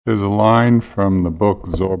There's a line from the book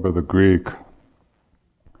Zorba the Greek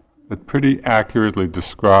that pretty accurately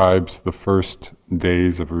describes the first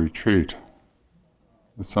days of a retreat.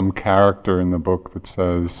 There's some character in the book that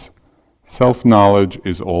says, self-knowledge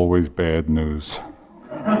is always bad news.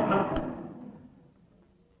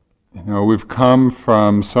 We've come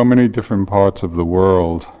from so many different parts of the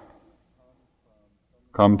world,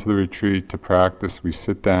 come to the retreat to practice, we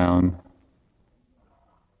sit down,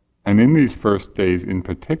 and in these first days in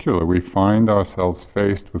particular, we find ourselves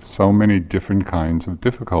faced with so many different kinds of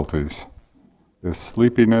difficulties. There's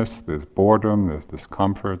sleepiness, there's boredom, there's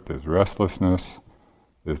discomfort, there's restlessness,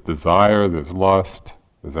 there's desire, there's lust,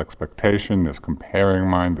 there's expectation, there's comparing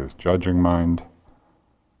mind, there's judging mind.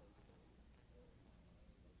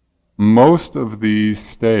 Most of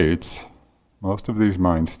these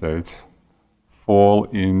mind states, fall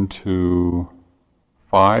into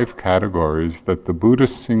 5 categories that the Buddha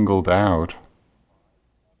singled out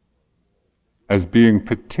as being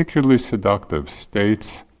particularly seductive,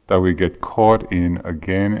 states that we get caught in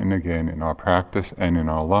again and again in our practice and in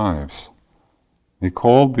our lives. He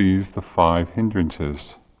called these the 5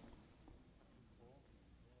 hindrances.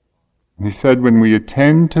 And he said when we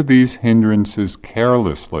attend to these hindrances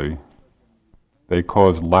carelessly, they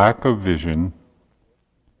cause lack of vision,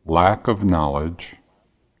 lack of knowledge,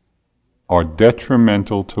 are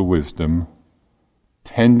detrimental to wisdom,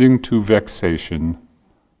 tending to vexation,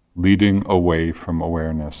 leading away from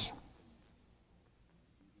awareness.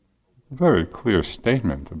 A very clear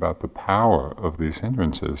statement about the power of these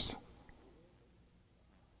hindrances.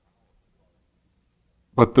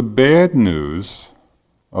 But the bad news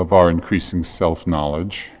of our increasing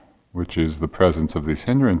self-knowledge, which is the presence of these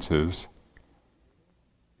hindrances,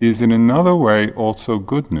 is in another way also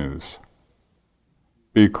good news.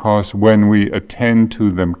 Because when we attend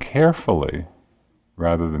to them carefully,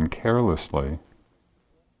 rather than carelessly,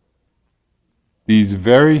 these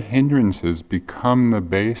very hindrances become the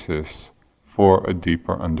basis for a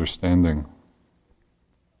deeper understanding.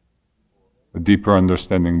 A deeper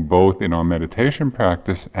understanding both in our meditation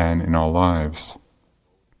practice and in our lives.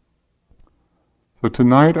 So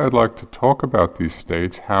tonight I'd like to talk about these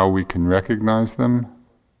states, how we can recognize them,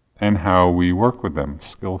 and how we work with them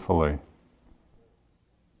skillfully.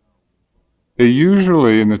 They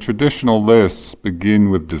usually, in the traditional lists,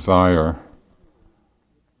 begin with desire.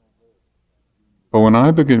 But when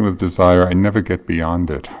I begin with desire, I never get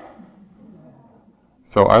beyond it.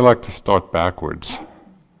 So I like to start backwards.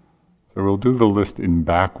 So we'll do the list in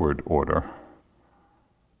backward order.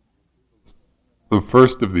 The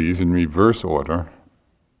first of these, in reverse order,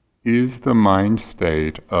 is the mind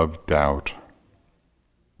state of doubt.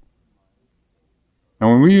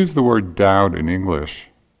 Now when we use the word doubt in English,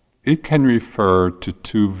 it can refer to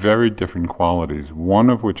 2 very different qualities,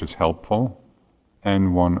 one of which is helpful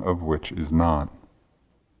and one of which is not.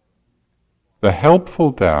 The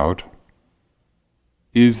helpful doubt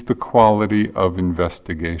is the quality of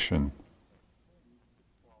investigation,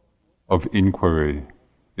 of inquiry.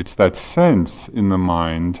 It's that sense in the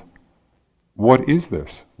mind, what is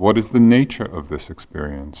this? What is the nature of this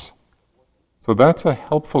experience? So that's a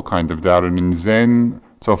helpful kind of doubt, and in Zen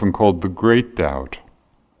it's often called the great doubt.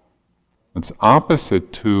 It's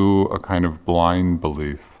opposite to a kind of blind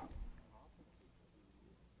belief.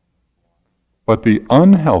 But the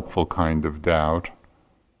unhelpful kind of doubt,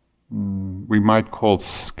 we might call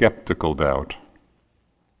skeptical doubt.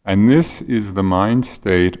 And this is the mind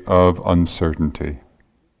state of uncertainty.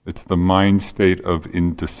 It's the mind state of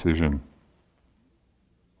indecision.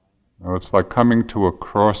 Now, it's like coming to a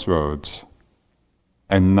crossroads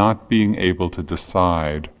and not being able to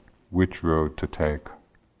decide which road to take.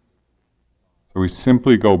 So we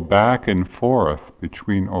simply go back and forth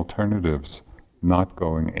between alternatives, not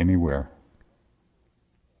going anywhere.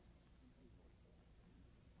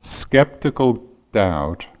 Skeptical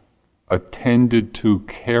doubt, attended to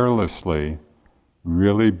carelessly,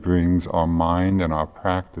 really brings our mind and our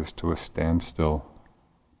practice to a standstill.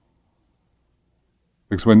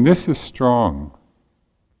 Because when this is strong,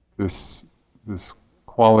 this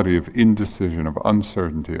quality of indecision, of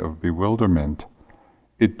uncertainty, of bewilderment,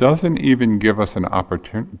 it doesn't even give us an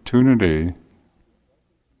opportunity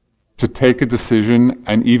to take a decision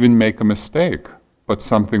and even make a mistake, but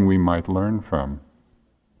something we might learn from.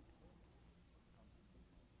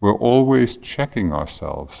 We're always checking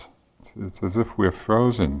ourselves. It's as if we're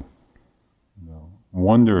frozen,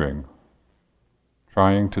 wondering,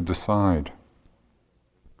 trying to decide.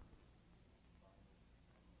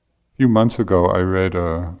 A few months ago I read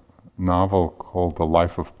a novel called The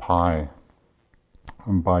Life of Pi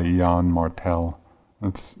by Ian Martel.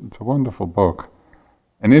 It's a wonderful book.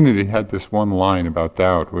 And in it he had this one line about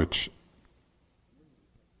doubt, which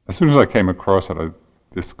as soon as I came across it,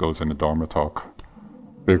 this goes in a Dharma talk,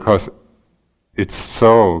 because it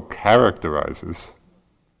so characterizes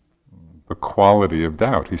the quality of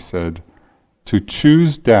doubt. He said, to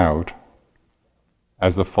choose doubt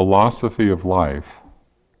as a philosophy of life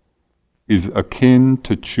is akin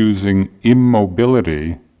to choosing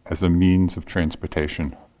immobility as a means of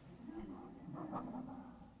transportation.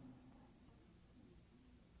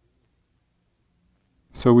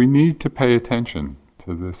 So we need to pay attention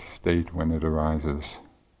to this state when it arises.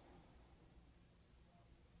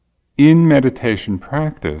 In meditation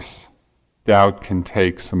practice, doubt can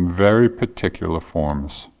take some very particular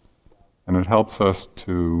forms, and it helps us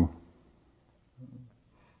to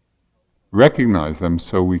recognize them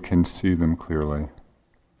so we can see them clearly.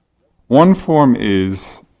 One form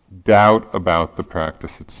is doubt about the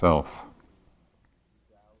practice itself.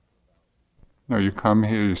 You come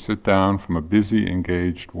here, you sit down from a busy,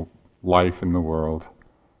 engaged life in the world,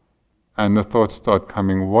 and the thoughts start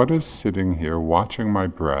coming, what does sitting here watching my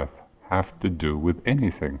breath have to do with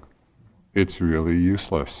anything? It's really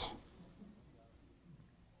useless.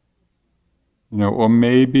 Or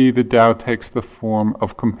maybe the doubt takes the form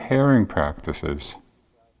of comparing practices.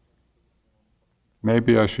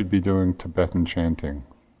 Maybe I should be doing Tibetan chanting,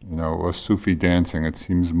 or Sufi dancing. It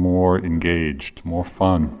seems more engaged, more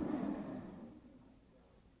fun.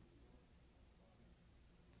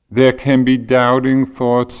 There can be doubting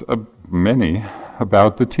thoughts, many,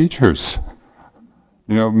 about the teachers.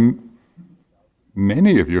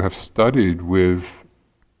 Many of you have studied with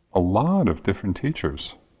a lot of different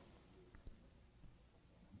teachers.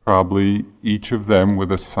 Probably each of them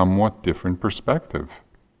with a somewhat different perspective,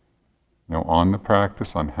 on the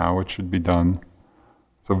practice, on how it should be done.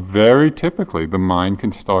 So very typically the mind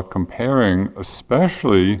can start comparing,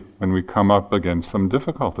 especially when we come up against some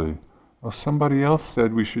difficulty. Well, somebody else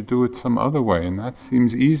said we should do it some other way, and that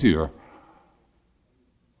seems easier.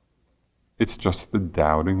 It's just the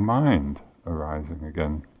doubting mind arising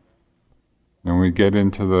again. And we get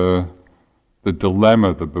into the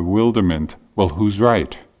dilemma, the bewilderment, well, who's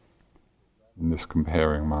right in this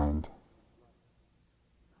comparing mind?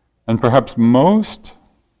 And perhaps most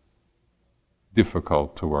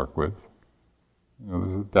difficult to work with,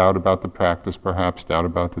 there's a doubt about the practice, perhaps doubt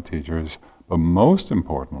about the teachers, but most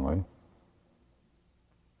importantly,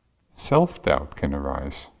 self-doubt can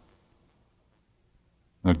arise.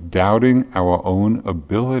 Doubting our own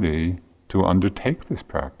ability to undertake this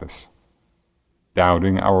practice.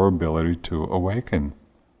 Doubting our ability to awaken.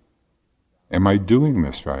 Am I doing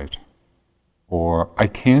this right? Or I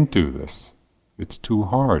can't do this. It's too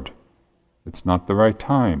hard. It's not the right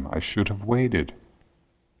time. I should have waited.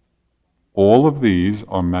 All of these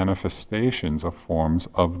are manifestations or forms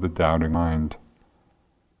of the doubting mind.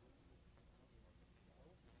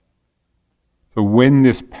 So when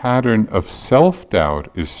this pattern of self-doubt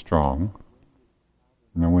is strong,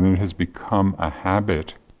 when it has become a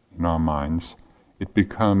habit in our minds, it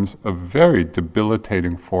becomes a very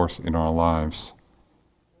debilitating force in our lives.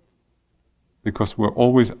 Because we're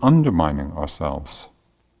always undermining ourselves.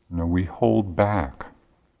 We hold back.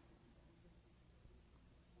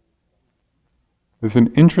 There's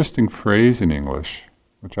an interesting phrase in English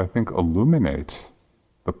which I think illuminates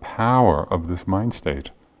the power of this mind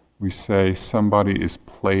state. We say somebody is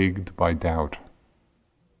plagued by doubt.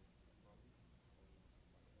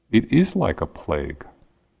 It is like a plague.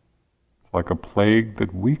 It's like a plague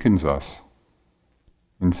that weakens us.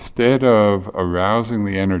 Instead of arousing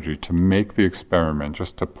the energy to make the experiment,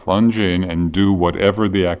 just to plunge in and do whatever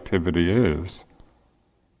the activity is,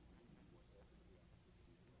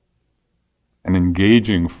 and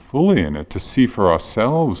engaging fully in it to see for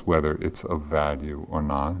ourselves whether it's of value or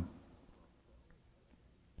not.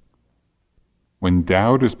 When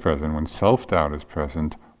doubt is present, when self-doubt is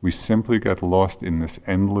present, we simply get lost in this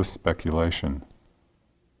endless speculation.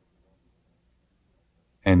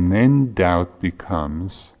 And then doubt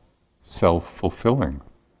becomes self-fulfilling.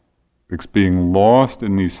 Because being lost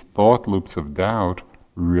in these thought loops of doubt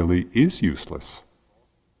really is useless.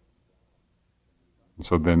 And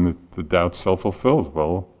so then the doubt's self-fulfilled.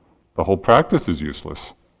 Well, the whole practice is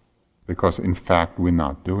useless. Because in fact we're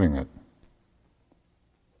not doing it.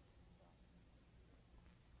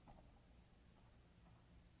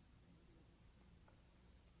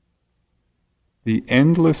 The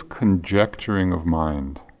endless conjecturing of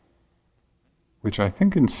mind, which I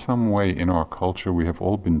think in some way in our culture we have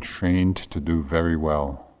all been trained to do very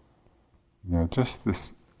well. Just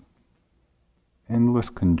this endless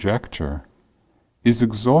conjecture is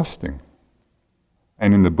exhausting.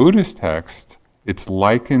 And in the Buddhist text, It's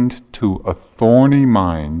likened to a thorny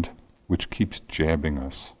mind which keeps jabbing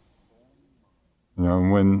us.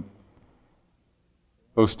 When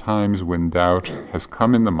those times when doubt has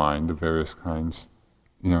come in the mind of various kinds,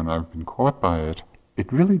 and I've been caught by it,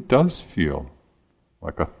 it really does feel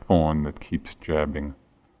like a thorn that keeps jabbing.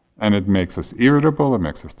 And it makes us irritable, it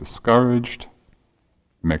makes us discouraged,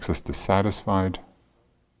 it makes us dissatisfied.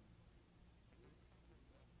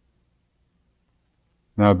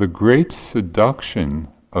 Now, the great seduction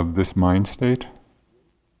of this mind state,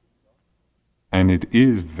 and it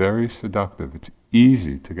is very seductive, it's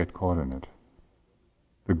easy to get caught in it.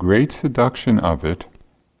 The great seduction of it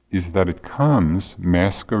is that it comes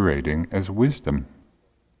masquerading as wisdom.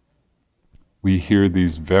 We hear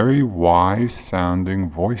these very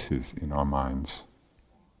wise-sounding voices in our minds.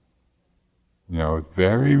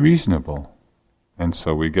 Very reasonable. And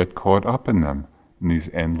so we get caught up in them, in these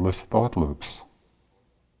endless thought loops.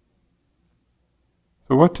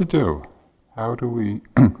 So what to do? How do we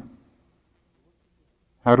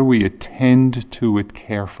attend to it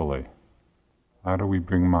carefully? How do we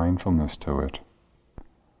bring mindfulness to it?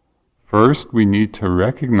 First, we need to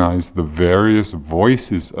recognize the various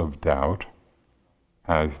voices of doubt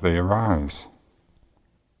as they arise.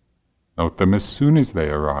 Note them as soon as they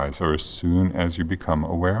arise, or as soon as you become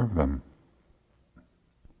aware of them.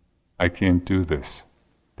 I can't do this,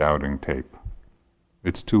 doubting tape.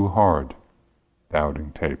 It's too hard,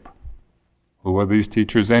 doubting tape. Who are these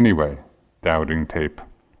teachers anyway? Doubting tape.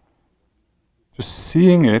 Just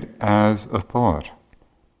seeing it as a thought.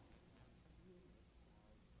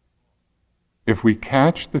 If we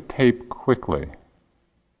catch the tape quickly,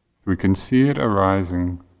 we can see it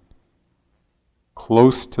arising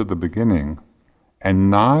close to the beginning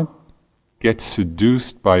and not get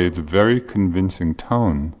seduced by its very convincing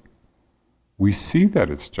tone, we see that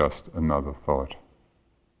it's just another thought.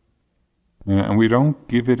 And we don't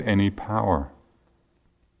give it any power.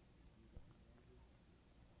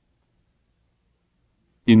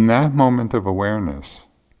 In that moment of awareness,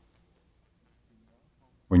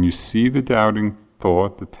 when you see the doubting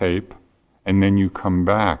thought, the tape, and then you come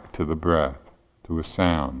back to the breath, to a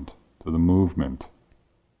sound, to the movement,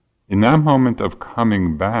 in that moment of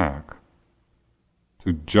coming back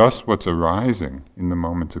to just what's arising in the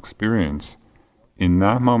moment's experience, in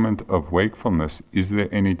that moment of wakefulness, is there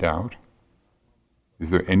any doubt? Is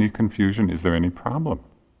there any confusion? Is there any problem?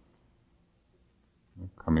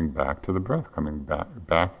 Coming back to the breath, coming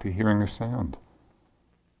back to hearing a sound.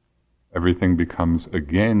 Everything becomes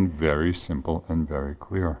again very simple and very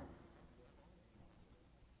clear.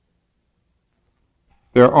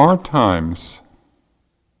 There are times,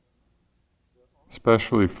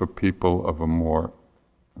 especially for people of a more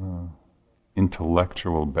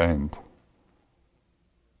intellectual bent,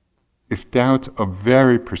 if doubts are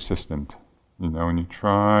very persistent, and you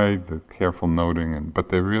try the careful noting, but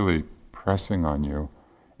they're really pressing on you,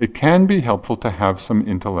 it can be helpful to have some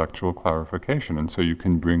intellectual clarification, and so you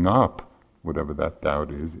can bring up whatever that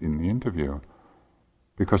doubt is in the interview.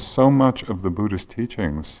 Because so much of the Buddhist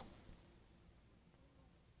teachings,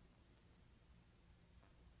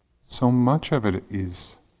 so much of it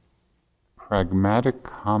is pragmatic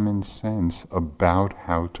common sense about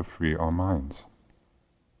how to free our minds.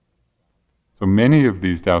 So many of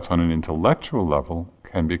these doubts on an intellectual level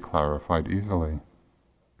can be clarified easily.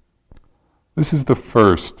 This is the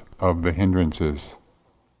first of the hindrances.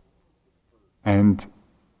 And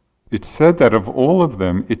it's said that of all of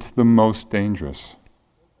them, it's the most dangerous.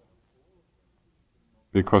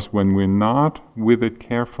 Because when we're not with it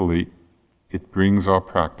carefully, it brings our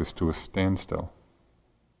practice to a standstill.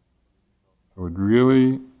 So it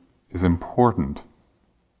really is important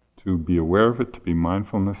to be aware of it, to be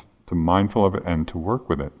mindful of it, and to work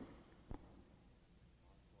with it.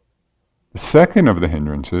 The second of the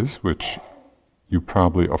hindrances, which you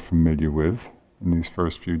probably are familiar with in these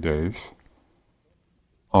first few days,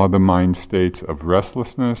 are the mind states of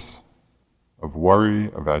restlessness, of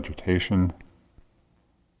worry, of agitation.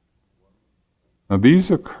 Now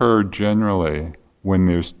these occur generally when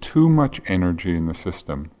there's too much energy in the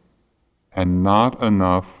system and not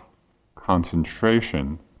enough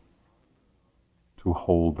concentration to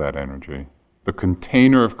hold that energy. The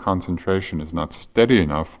container of concentration is not steady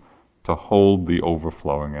enough to hold the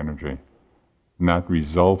overflowing energy. And that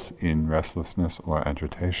results in restlessness or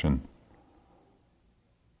agitation.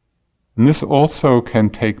 And this also can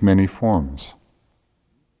take many forms.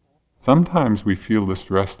 Sometimes we feel this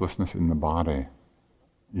restlessness in the body,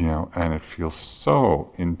 and it feels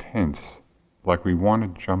so intense, like we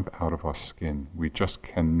want to jump out of our skin. We just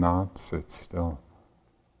cannot sit still.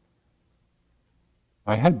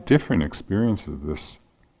 I had different experiences of this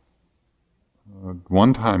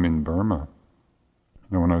One time in Burma,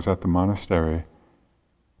 when I was at the monastery,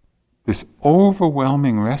 this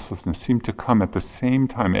overwhelming restlessness seemed to come at the same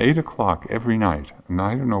time, 8 o'clock every night. And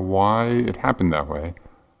I don't know why it happened that way,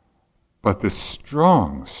 but this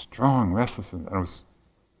strong, strong restlessness, and it was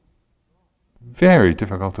very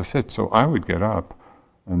difficult to sit. So I would get up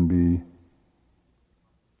and be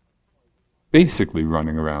basically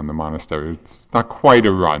running around the monastery. It's not quite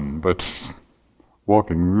a run, but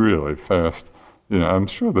walking really fast. I'm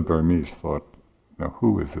sure the Burmese thought,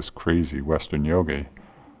 who is this crazy Western yogi?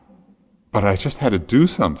 But I just had to do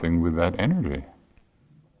something with that energy.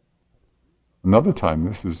 Another time,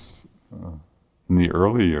 this is in the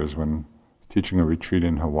early years when I was teaching a retreat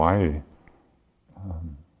in Hawaii.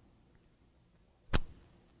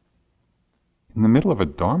 In the middle of a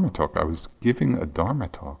Dharma talk, I was giving a Dharma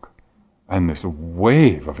talk, and this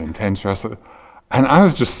wave of intense restlessness, and I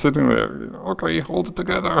was just sitting there, okay, hold it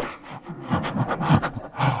together.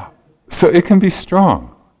 So it can be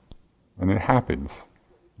strong, and it happens.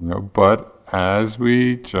 But as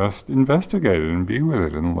we just investigate it and be with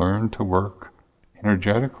it and learn to work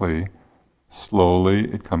energetically,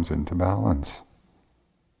 slowly it comes into balance.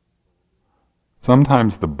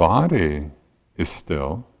 Sometimes the body is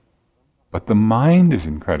still, but the mind is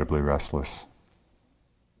incredibly restless.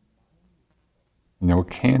 It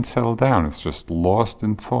can't settle down. It's just lost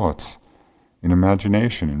in thoughts, in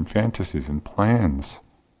imagination, in fantasies, in plans.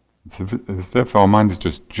 It's as if our mind is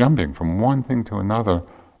just jumping from one thing to another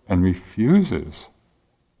and refuses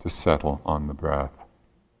to settle on the breath.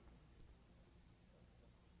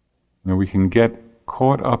 We can get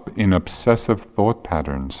caught up in obsessive thought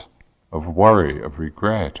patterns of worry, of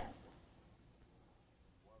regret.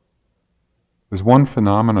 There's one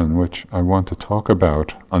phenomenon which I want to talk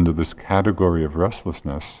about under this category of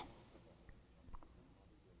restlessness.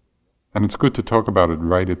 And it's good to talk about it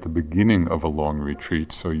right at the beginning of a long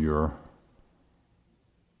retreat so you're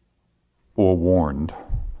forewarned.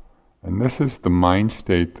 And this is the mind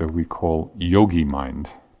state that we call yogi mind.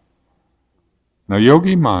 Now,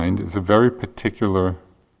 yogi mind is a very particular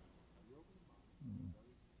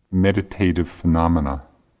meditative phenomena.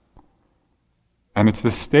 And it's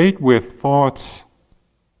the state where thoughts,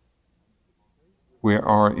 where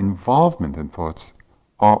our involvement in thoughts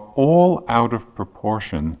are all out of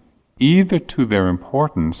proportion, either to their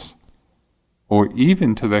importance or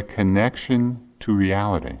even to their connection to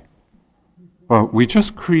reality. Well, we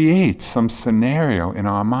just create some scenario in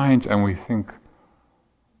our minds and we think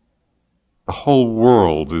the whole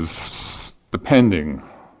world is depending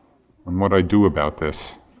on what I do about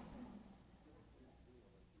this.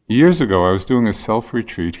 Years ago, I was doing a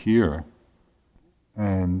self-retreat here,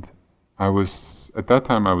 and at that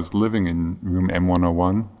time I was living in room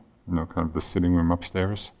M101, kind of the sitting room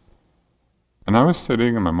upstairs. And I was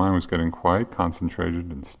sitting and my mind was getting quite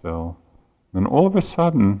concentrated and still. And all of a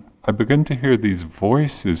sudden, I began to hear these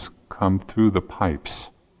voices come through the pipes.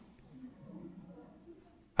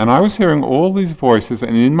 And I was hearing all these voices,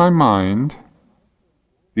 and in my mind,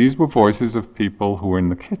 these were voices of people who were in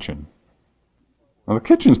the kitchen. Now, the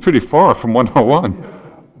kitchen's pretty far from 101,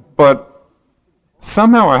 but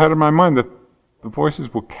somehow I had in my mind that the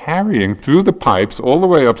voices were carrying through the pipes all the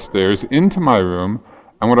way upstairs into my room,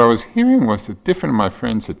 and what I was hearing was that different of my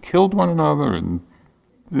friends had killed one another, and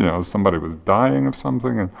somebody was dying of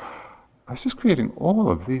something, and I was just creating all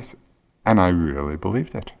of these, and I really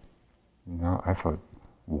believed it. I thought,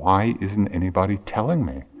 why isn't anybody telling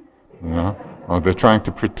me? They're trying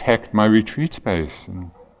to protect my retreat space.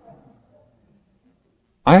 And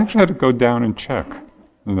I actually had to go down and check.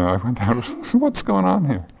 I went down, what's going on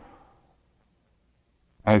here?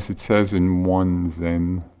 As it says in one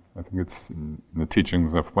Zen, I think it's in the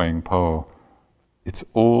teachings of Huang Po, it's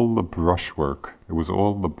all the brushwork. It was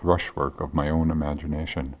all the brushwork of my own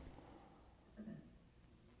imagination.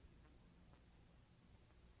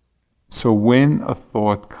 So when a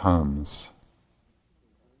thought comes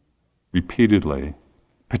repeatedly,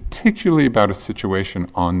 particularly about a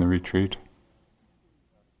situation on the retreat,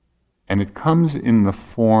 and it comes in the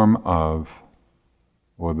form of,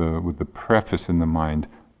 with the preface in the mind,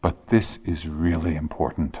 but this is really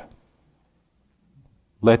important.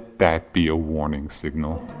 Let that be a warning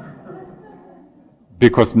signal.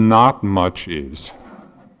 Because not much is.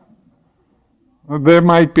 There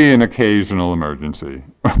might be an occasional emergency,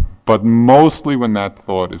 but mostly when that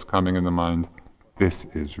thought is coming in the mind, this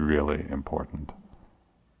is really important.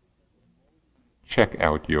 Check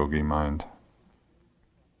out yogi mind.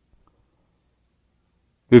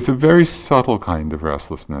 There's a very subtle kind of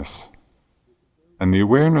restlessness, and the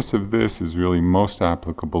awareness of this is really most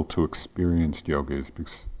applicable to experienced yogis,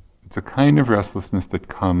 because it's a kind of restlessness that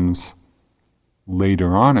comes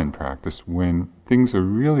later on in practice when things are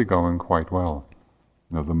really going quite well.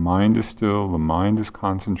 The mind is still, the mind is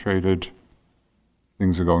concentrated,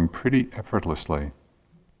 things are going pretty effortlessly.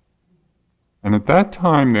 And at that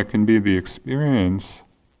time there can be the experience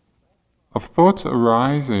of thoughts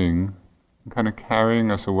arising and kind of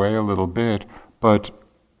carrying us away a little bit, but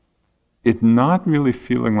it not really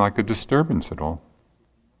feeling like a disturbance at all.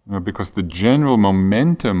 Because the general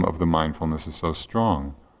momentum of the mindfulness is so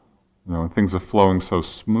strong, and things are flowing so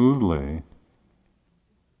smoothly,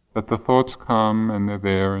 that the thoughts come and they're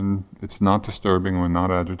there and it's not disturbing, we're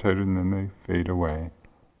not agitated, and then they fade away.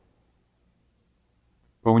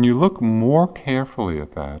 But when you look more carefully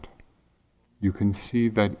at that, you can see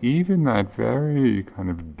that even that very kind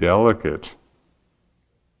of delicate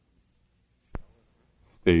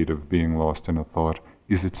state of being lost in a thought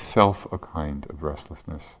is itself a kind of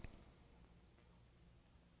restlessness.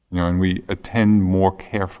 And we attend more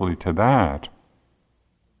carefully to that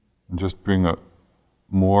and just bring a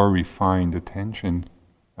more refined attention.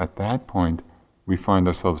 At that point, we find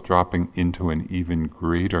ourselves dropping into an even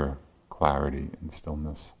greater clarity and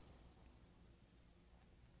stillness.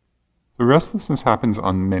 The restlessness happens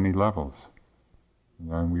on many levels,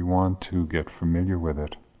 and we want to get familiar with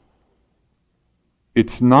it.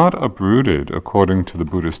 It's not uprooted, according to the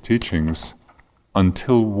Buddhist teachings,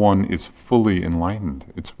 until one is fully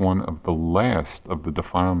enlightened. It's one of the last of the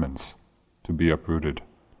defilements to be uprooted.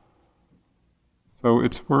 So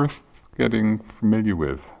it's worth getting familiar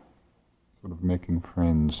with, sort of making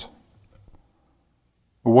friends.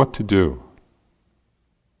 But what to do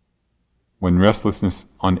when restlessness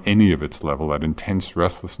on any of its level, that intense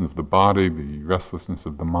restlessness of the body, the restlessness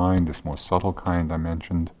of the mind, this more subtle kind I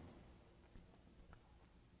mentioned,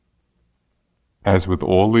 as with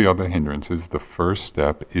all the other hindrances, the first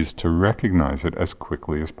step is to recognize it as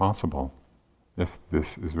quickly as possible. If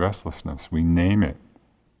this is restlessness, we name it,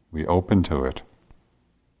 we open to it.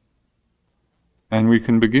 And we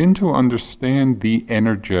can begin to understand the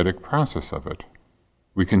energetic process of it.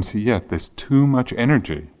 We can see, there's too much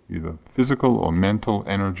energy, either physical or mental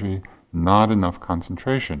energy, not enough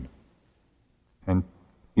concentration. And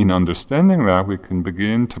in understanding that, we can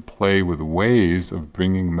begin to play with ways of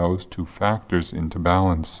bringing those two factors into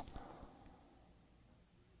balance.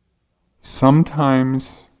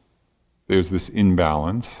 Sometimes there's this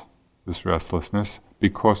imbalance, this restlessness,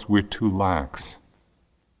 because we're too lax.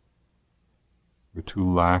 We're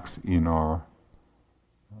too lax in our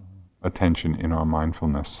attention, in our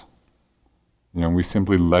mindfulness. We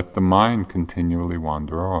simply let the mind continually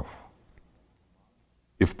wander off.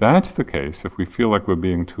 If that's the case, if we feel like we're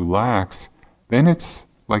being too lax, then it's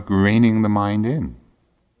like reining the mind in.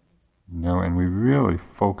 And we really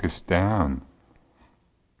focus down,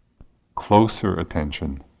 closer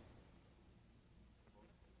attention.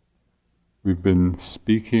 We've been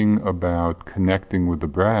speaking about connecting with the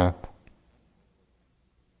breath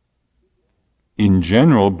in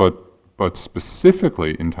general, but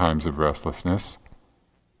specifically in times of restlessness.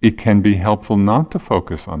 It can be helpful not to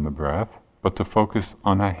focus on the breath, but to focus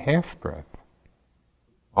on a half breath.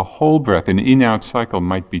 A whole breath, an in-out cycle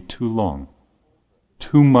might be too long,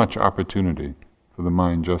 too much opportunity for the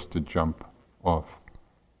mind just to jump off.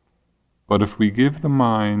 But if we give the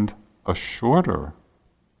mind a shorter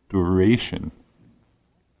duration,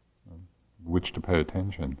 which to pay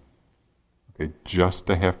attention, just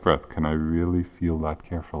a half breath, can I really feel that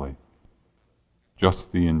carefully?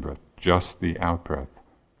 Just the in-breath, just the out-breath.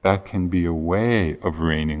 That can be a way of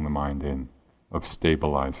reining the mind in, of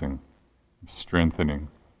stabilizing, of strengthening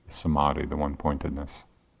the samadhi, the one-pointedness.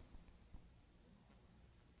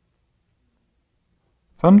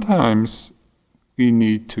 Sometimes we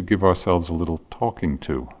need to give ourselves a little talking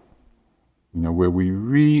to, where we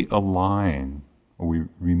realign, or we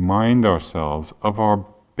remind ourselves of our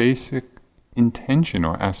basic intention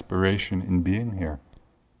or aspiration in being here.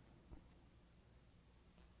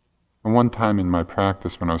 And one time in my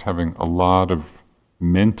practice, when I was having a lot of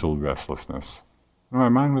mental restlessness, my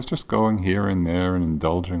mind was just going here and there and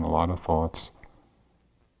indulging a lot of thoughts.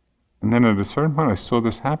 And then at a certain point I saw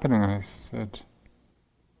this happening and I said,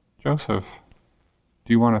 Joseph,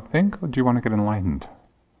 do you want to think or do you want to get enlightened?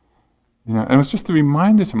 And it was just a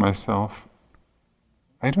reminder to myself,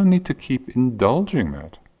 I don't need to keep indulging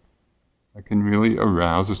that. I can really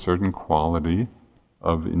arouse a certain quality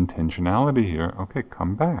of intentionality here. Okay,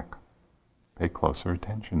 come back. Pay closer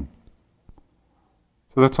attention.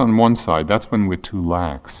 So that's on one side. That's when we're too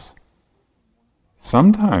lax.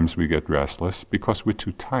 Sometimes we get restless because we're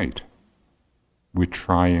too tight. We're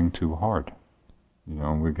trying too hard.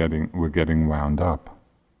 We're getting wound up.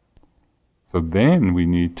 So then we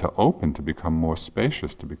need to open to become more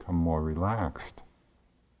spacious, to become more relaxed.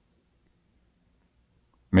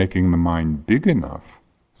 Making the mind big enough,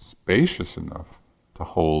 spacious enough to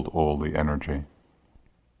hold all the energy.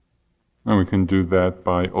 And we can do that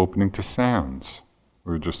by opening to sounds.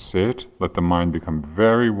 We just sit, let the mind become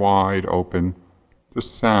very wide open.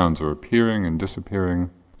 Just sounds are appearing and disappearing,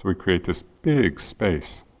 so we create this big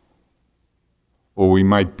space. Or we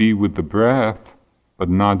might be with the breath, but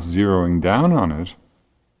not zeroing down on it,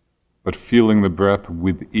 but feeling the breath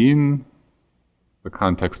within the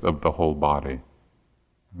context of the whole body.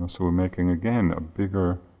 So we're making, again, a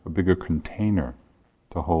bigger container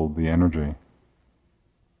to hold the energy.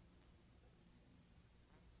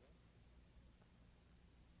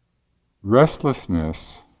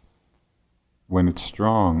 Restlessness, when it's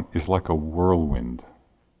strong, is like a whirlwind,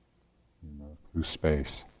 through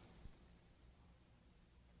space.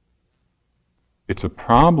 It's a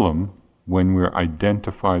problem when we're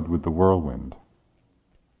identified with the whirlwind.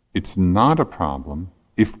 It's not a problem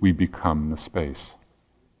if we become the space.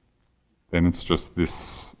 Then it's just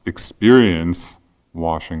this experience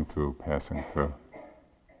washing through, passing through.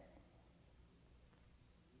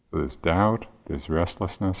 So there's doubt, there's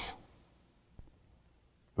restlessness.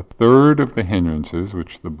 The third of the hindrances,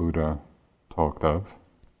 which the Buddha talked of,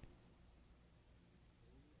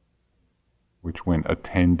 which when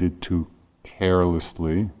attended to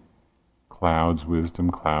carelessly, clouds wisdom,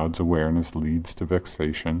 clouds awareness, leads to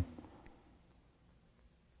vexation,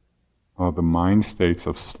 are the mind states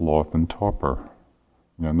of sloth and torpor.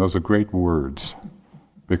 And those are great words,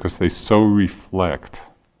 because they so reflect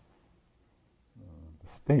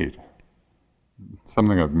the state.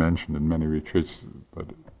 Something I've mentioned in many retreats, but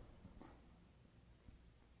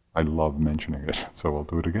I love mentioning it, so I'll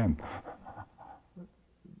do it again.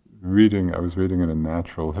 I was reading in a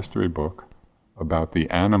natural history book about the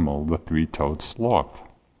animal, the three-toed sloth.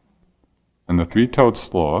 And the three-toed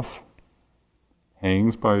sloth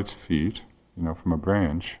hangs by its feet, from a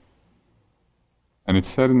branch. And it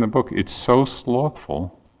said in the book, it's so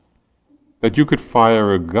slothful that you could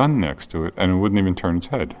fire a gun next to it and it wouldn't even turn its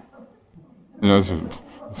head.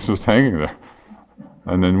 It's just hanging there.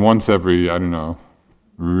 And then once every,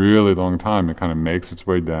 really long time, it kind of makes its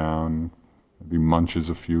way down, maybe munches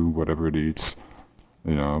a few, whatever it eats,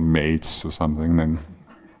 mates or something, then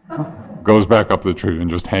goes back up the tree and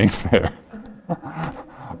just hangs there.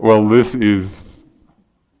 Well, this is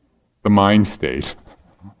the mind state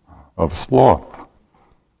of sloth.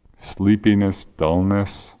 Sleepiness,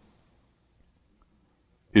 dullness.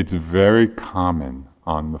 It's very common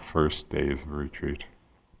on the first days of retreat.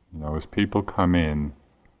 As people come in,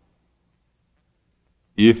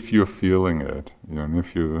 if you're feeling it, and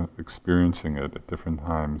if you're experiencing it at different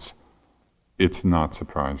times, it's not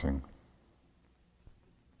surprising.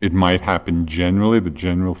 It might happen generally, the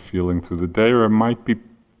general feeling through the day, or it might be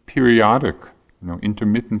periodic,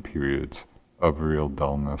 intermittent periods of real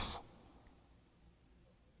dullness.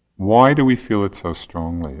 Why do we feel it so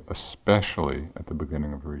strongly, especially at the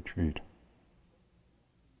beginning of a retreat?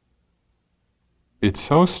 It's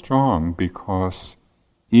so strong because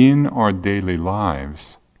in our daily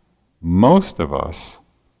lives, most of us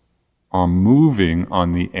are moving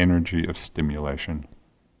on the energy of stimulation.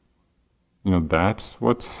 That's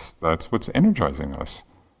what's energizing us.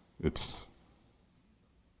 It's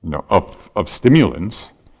of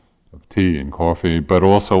stimulants, of tea and coffee, but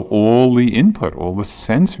also all the input, all the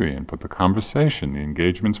sensory input, the conversation, the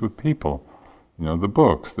engagements with people, the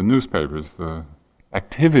books, the newspapers, the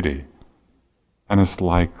activity. And it's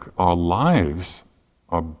like our lives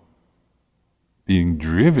are being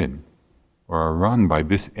driven or are run by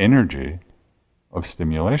this energy of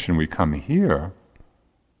stimulation. We come here,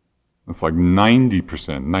 it's like 90%,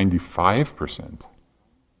 95%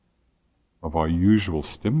 of our usual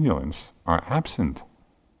stimulants are absent.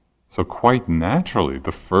 So quite naturally,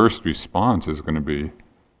 the first response is going to be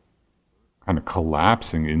kind of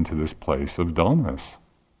collapsing into this place of dullness.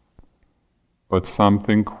 But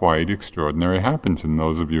something quite extraordinary happens, and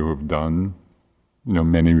those of you who have done,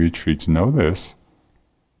 many retreats know this.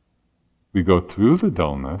 We go through the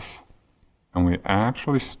dullness, and we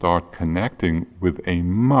actually start connecting with a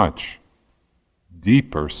much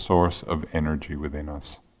deeper source of energy within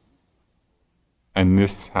us. And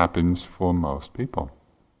this happens for most people.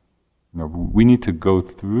 We need to go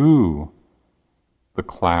through the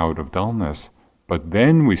cloud of dullness, but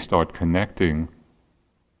then we start connecting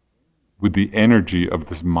with the energy of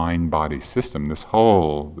this mind-body system. This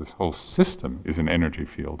whole system is an energy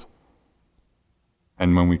field.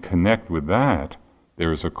 And when we connect with that,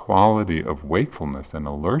 there is a quality of wakefulness and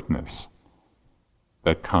alertness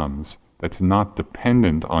that comes that's not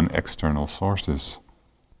dependent on external sources.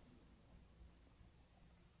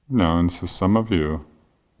 And so some of you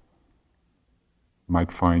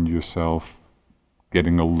might find yourself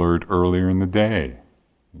getting alert earlier in the day,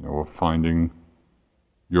 or finding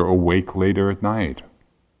you're awake later at night,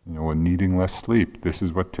 or needing less sleep. This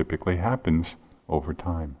is what typically happens over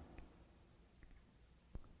time.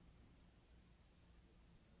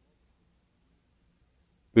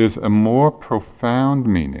 There's a more profound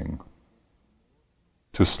meaning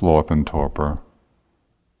to sloth and torpor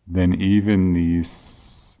than even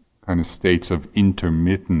these kind of states of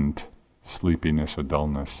intermittent sleepiness or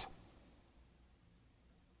dullness.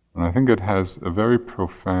 And I think it has a very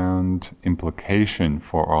profound implication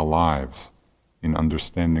for our lives in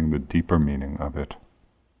understanding the deeper meaning of it.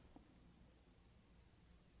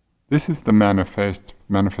 This is the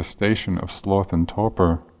manifestation of sloth and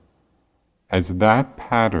torpor as that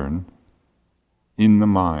pattern in the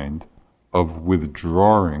mind of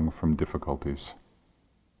withdrawing from difficulties.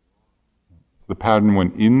 The pattern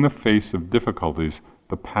when in the face of difficulties,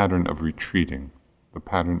 the pattern of retreating, the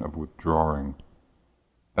pattern of withdrawing.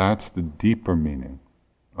 That's the deeper meaning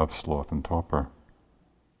of sloth and torpor.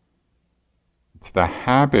 It's the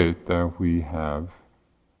habit that we have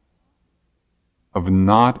of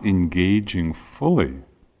not engaging fully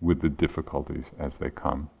with the difficulties as they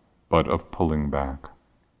come, but of pulling back.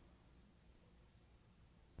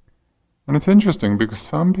 And it's interesting because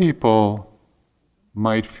some people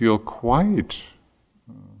might feel quite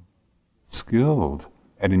skilled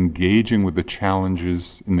at engaging with the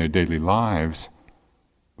challenges in their daily lives,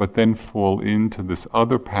 but then fall into this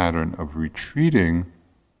other pattern of retreating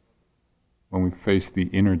when we face the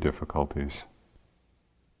inner difficulties.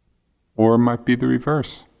 Or it might be the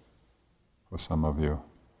reverse for some of you.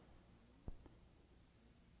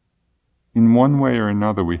 In one way or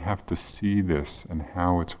another, we have to see this and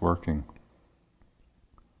how it's working.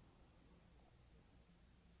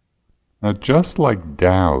 Now, just like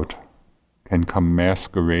doubt can come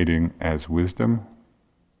masquerading as wisdom,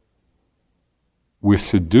 we're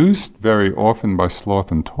seduced very often by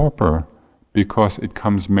sloth and torpor because it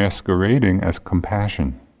comes masquerading as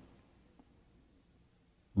compassion.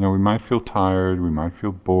 We might feel tired, we might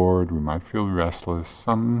feel bored, we might feel restless,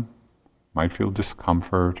 some might feel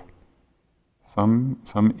discomfort,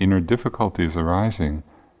 some inner difficulty is arising.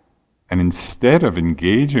 And instead of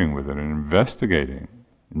engaging with it and investigating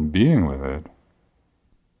and being with it,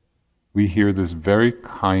 we hear this very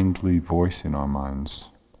kindly voice in our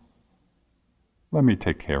minds. Let me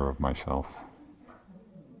take care of myself.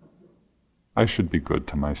 I should be good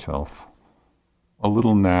to myself. A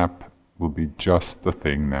little nap will be just the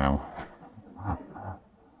thing now.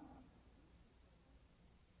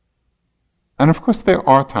 And of course there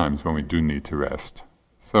are times when we do need to rest.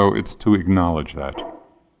 So it's to acknowledge that.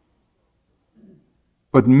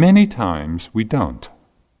 But many times we don't.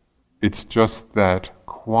 It's just that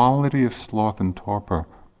quality of sloth and torpor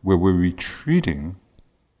where we're retreating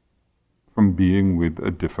from being with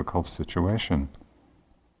a difficult situation.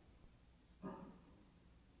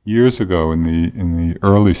 Years ago, in the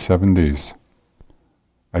early 70s,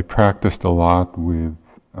 I practiced a lot with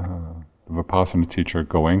the Vipassana teacher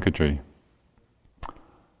Goenkaji.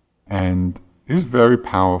 And he's a very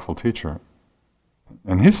powerful teacher.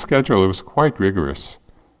 And his schedule, it was quite rigorous.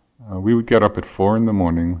 We would get up at 4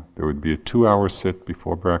 a.m. There would be a 2-hour sit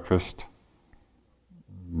before breakfast.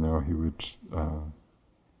 He would...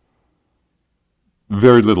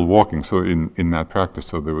 very little walking, so in that practice,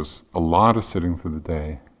 so there was a lot of sitting through the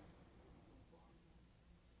day.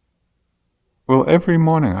 Well, every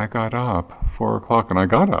morning I got up, 4 o'clock, and I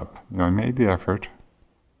got up. I made the effort,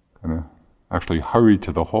 kind of actually hurried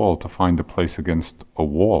to the hall to find a place against a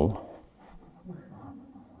wall.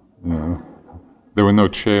 There were no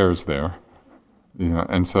chairs there.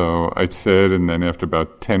 And so I'd sit, and then after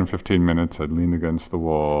about 10 or 15 minutes, I'd lean against the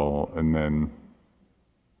wall, and then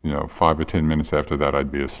 5 or 10 minutes after that,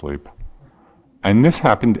 I'd be asleep. And this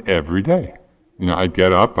happened every day. I'd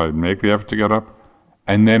get up, I'd make the effort to get up,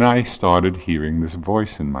 and then I started hearing this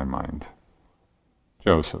voice in my mind.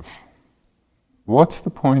 Joseph, what's the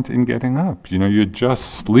point in getting up? You're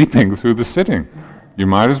just sleeping through the sitting. You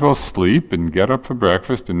might as well sleep and get up for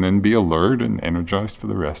breakfast and then be alert and energized for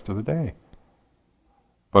the rest of the day.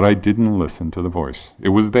 But I didn't listen to the voice. It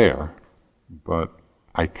was there, but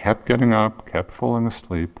I kept getting up, kept falling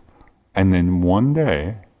asleep, and then one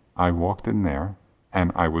day I walked in there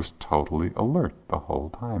and I was totally alert the whole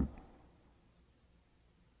time.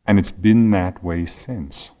 And it's been that way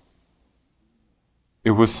since.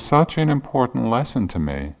 It was such an important lesson to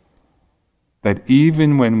me that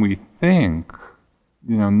even when we think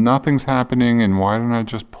nothing's happening, and why don't I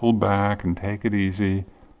just pull back and take it easy?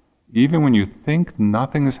 Even when you think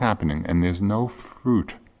nothing is happening and there's no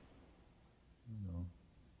fruit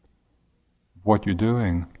of what you're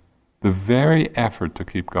doing, the very effort to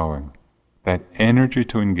keep going, that energy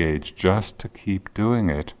to engage just to keep doing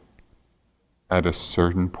it, at a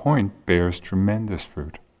certain point bears tremendous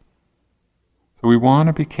fruit. So we want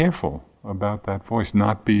to be careful about that voice,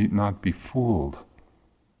 not be fooled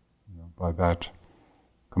by that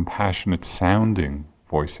compassionate sounding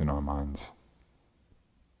voice in our minds.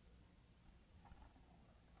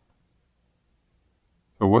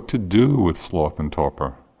 So what to do with sloth and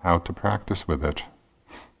torpor? How to practice with it?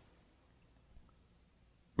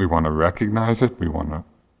 We want to recognize it, we want to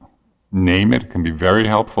name it. It can be very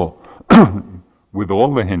helpful with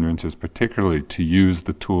all the hindrances, particularly to use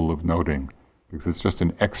the tool of noting, because it's just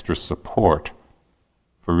an extra support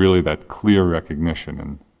for really that clear recognition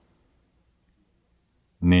and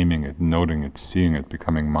naming it, noting it, seeing it,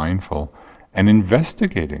 becoming mindful, and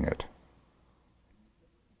investigating it.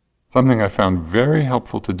 Something I found very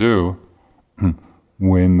helpful to do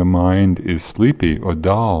when the mind is sleepy or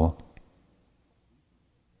dull,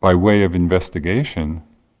 by way of investigation,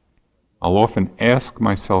 I'll often ask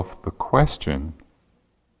myself the question,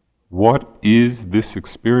 what is this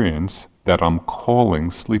experience that I'm calling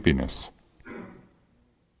sleepiness?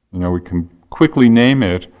 We can quickly name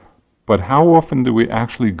it, but how often do we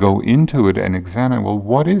actually go into it and examine,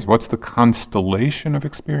 what's the constellation of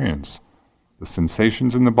experience? The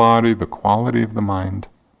sensations in the body, the quality of the mind.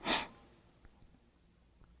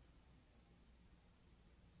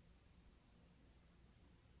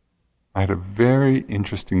 I had a very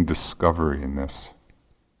interesting discovery in this.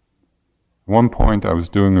 At one point I was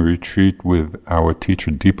doing a retreat with our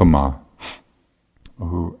teacher Deepa Ma,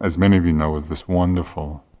 who, as many of you know, is this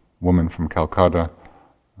wonderful woman from Calcutta.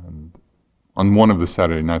 And on one of the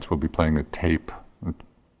Saturday nights we'll be playing a tape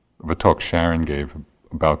of a talk Sharon gave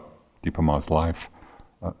about Deepa Ma's life.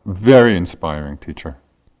 Very inspiring teacher.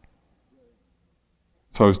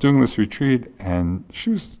 So I was doing this retreat, and she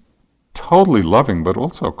was totally loving, but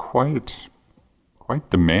also quite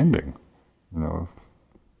demanding, of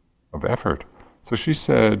effort. So she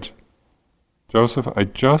said, Joseph, I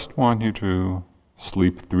just want you to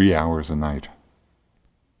sleep 3 hours a night,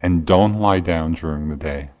 and don't lie down during the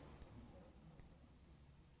day.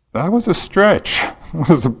 That was a stretch. It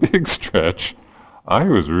was a big stretch. I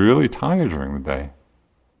was really tired during the day.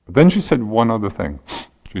 But then she said one other thing.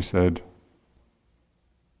 She said,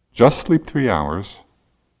 just sleep 3 hours,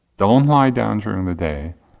 don't lie down during the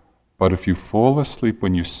day, but if you fall asleep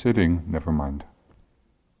when you're sitting, never mind.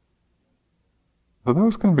 So that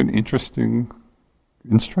was kind of an interesting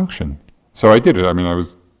instruction. So I did it.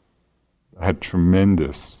 I had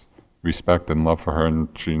tremendous respect and love for her, and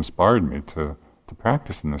she inspired me to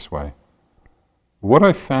practice in this way. What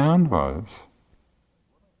I found was,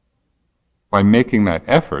 by making that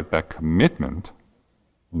effort, that commitment,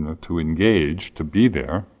 to engage, to be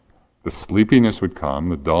there, the sleepiness would come,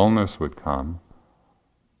 the dullness would come.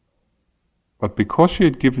 But because she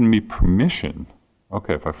had given me permission,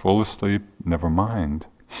 okay, if I fall asleep, never mind,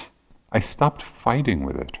 I stopped fighting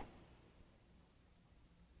with it.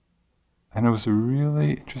 And it was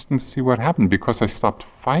really interesting to see what happened. Because I stopped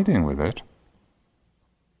fighting with it,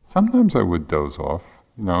 sometimes I would doze off,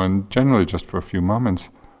 and generally just for a few moments,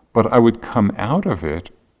 but I would come out of it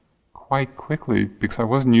quite quickly because I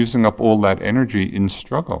wasn't using up all that energy in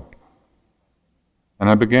struggle. And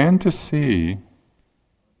I began to see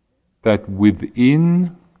that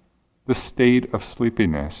within the state of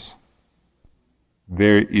sleepiness,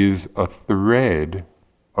 there is a thread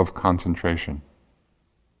of concentration.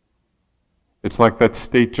 It's like that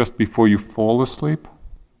state just before you fall asleep.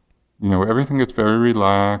 Everything gets very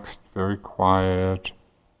relaxed, very quiet,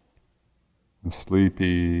 and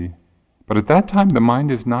sleepy. But at that time, the mind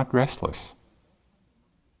is not restless.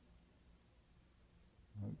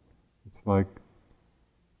 It's like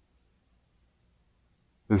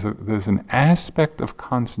there's an aspect of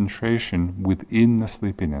concentration within the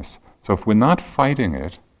sleepiness. So if we're not fighting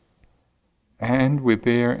it, and we're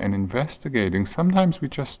there and investigating, sometimes we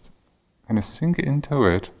just kind of sink into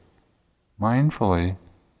it mindfully.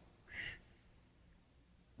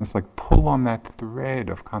 It's like pull on that thread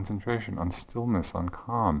of concentration, on stillness, on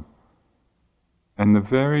calm. And the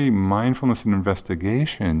very mindfulness and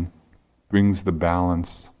investigation brings the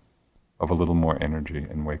balance of a little more energy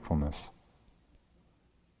and wakefulness.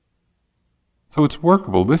 So it's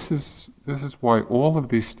workable. This is why all of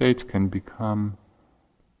these states can become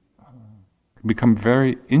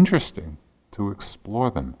very interesting to explore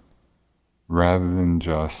them, rather than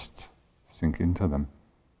just sink into them.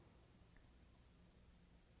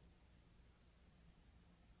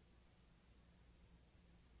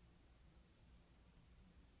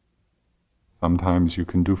 Sometimes you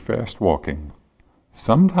can do fast walking.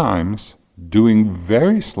 Sometimes doing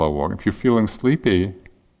very slow walking. If you're feeling sleepy,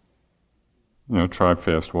 try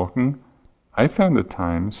fast walking. I found at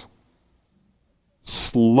times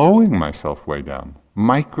slowing myself way down,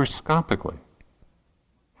 microscopically.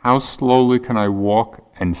 How slowly can I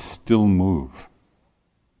walk and still move?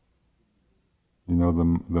 Marcel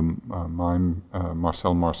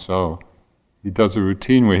Marceau, he does a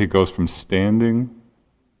routine where he goes from standing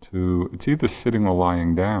to, it's either sitting or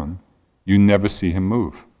lying down. You never see him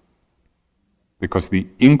move because the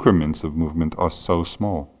increments of movement are so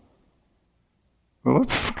small. Well,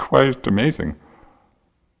 that's quite amazing.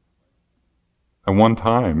 At one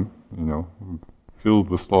time, filled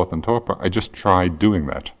with sloth and torpor, I just tried doing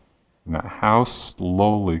that. How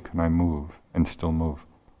slowly can I move and still move?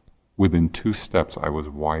 Within 2 steps, I was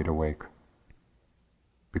wide awake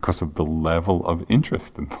because of the level of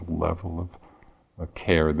interest and the level of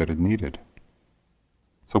care that it needed.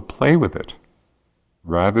 So play with it.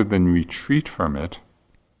 Rather than retreat from it,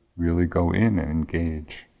 really go in and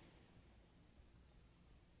engage.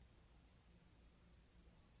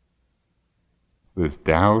 There's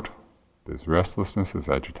doubt, there's restlessness, there's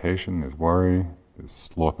agitation, there's worry, there's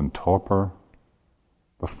sloth and torpor.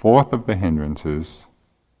 The fourth of the hindrances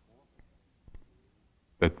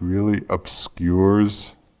that really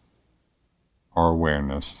obscures our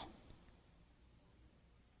awareness,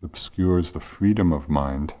 obscures the freedom of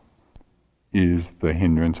mind, is the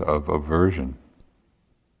hindrance of aversion.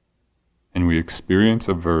 And we experience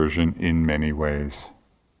aversion in many ways.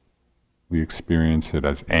 We experience it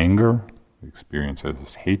as anger, we experience it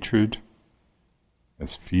as hatred,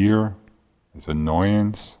 as fear, as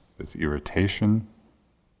annoyance, as irritation,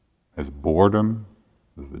 as boredom,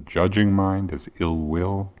 as the judging mind, as ill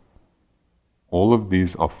will. All of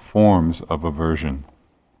these are forms of aversion.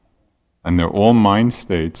 And they're all mind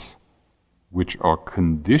states which are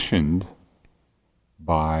conditioned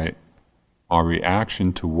by our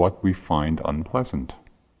reaction to what we find unpleasant.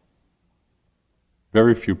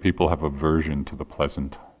 Very few people have aversion to the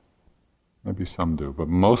pleasant. Maybe some do, but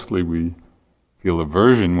mostly we feel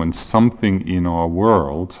aversion when something in our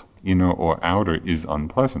world, inner or outer, is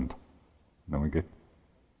unpleasant. And then we get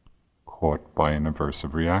caught by an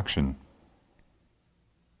aversive reaction.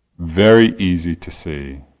 Very easy to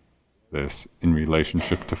see this in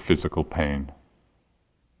relationship to physical pain.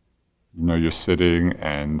 You're sitting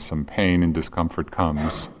and some pain and discomfort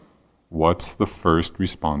comes. What's the first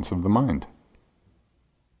response of the mind?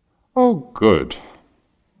 Oh, good.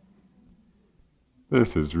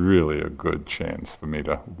 This is really a good chance for me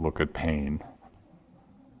to look at pain.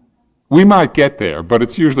 We might get there, but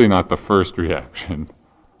it's usually not the first reaction.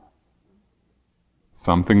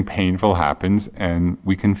 Something painful happens and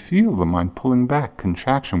we can feel the mind pulling back,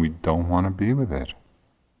 contraction. We don't want to be with it.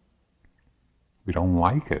 We don't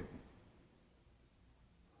like it.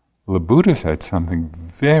 Well, the Buddha said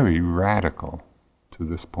something very radical to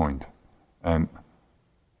this point. And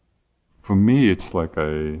for me, it's like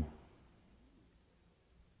a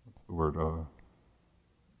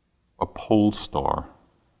pole star,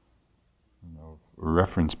 a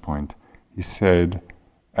reference point. He said,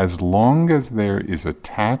 as long as there is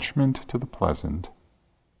attachment to the pleasant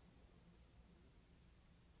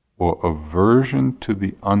or aversion to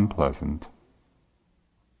the unpleasant,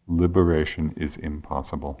 liberation is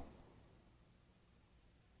impossible.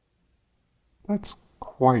 That's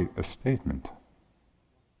quite a statement.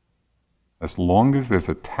 As long as there's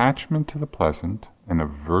attachment to the pleasant and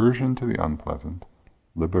aversion to the unpleasant,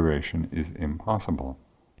 liberation is impossible.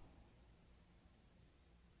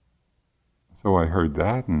 So I heard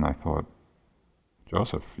that and I thought,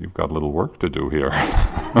 Joseph, you've got a little work to do here.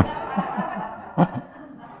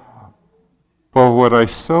 But what I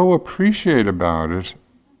so appreciate about it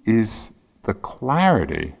is the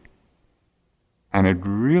clarity. And it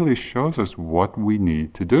really shows us what we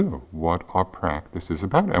need to do, what our practice is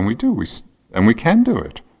about. And we do, and we can do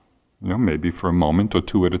it. Maybe for a moment or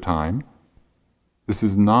two at a time. This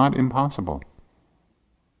is not impossible.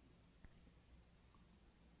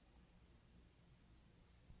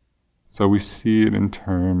 So we see it in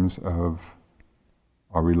terms of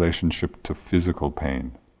our relationship to physical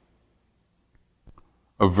pain.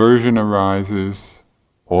 Aversion arises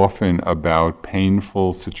often about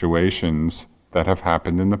painful situations that have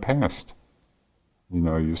happened in the past.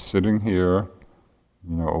 You're sitting here,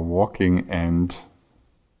 or walking, and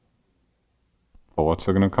thoughts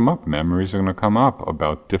are going to come up, memories are going to come up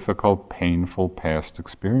about difficult, painful past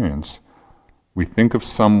experience. We think of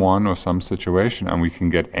someone or some situation and we can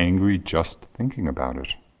get angry just thinking about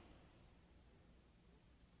it.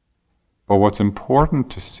 But what's important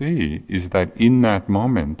to see is that in that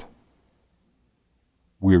moment,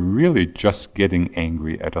 we're really just getting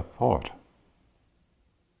angry at a thought.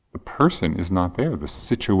 The person is not there. The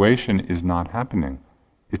situation is not happening.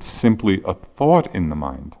 It's simply a thought in the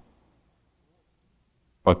mind.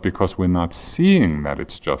 But because we're not seeing that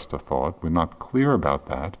it's just a thought, we're not clear about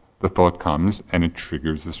that, the thought comes and it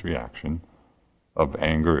triggers this reaction of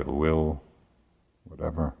anger, ill will,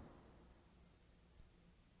 whatever.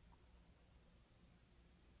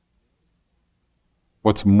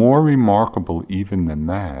 What's more remarkable even than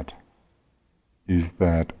that is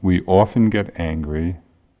that we often get angry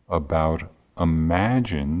about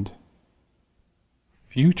imagined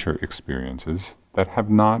future experiences that have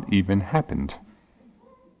not even happened.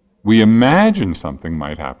 We imagine something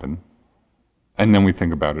might happen, and then we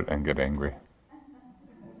think about it and get angry.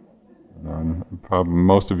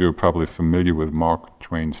 Most of you are probably familiar with Mark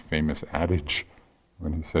Twain's famous adage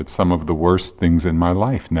when he said, "Some of the worst things in my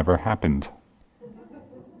life never happened."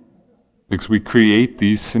 Because we create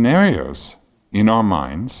these scenarios in our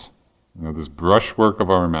minds, this brushwork of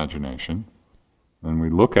our imagination, and we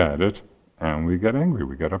look at it and we get angry,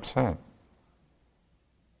 we get upset.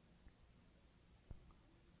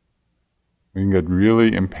 We can get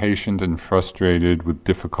really impatient and frustrated with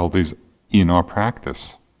difficulties in our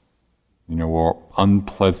practice, or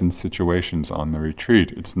unpleasant situations on the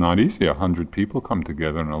retreat. It's not easy. 100 people come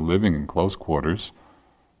together and are living in close quarters,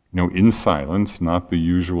 in silence, not the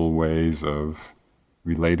usual ways of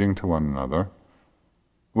relating to one another.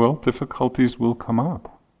 Well, difficulties will come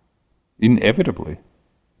up, inevitably.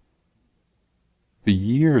 For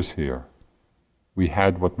years here, we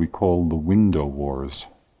had what we call the window wars.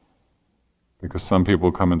 Because some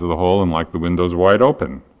people come into the hall and like the windows wide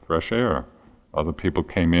open, fresh air. Other people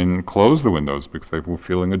came in and closed the windows because they were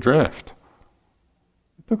feeling a draft.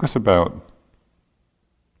 It took us about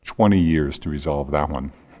 20 years to resolve that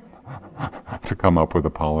one, to come up with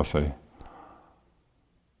a policy.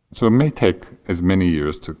 So it may take as many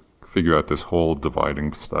years to figure out this whole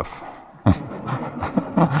dividing stuff.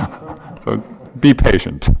 So be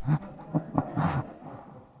patient.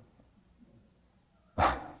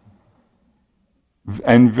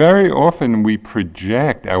 And very often we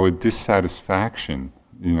project our dissatisfaction,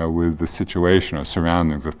 with the situation or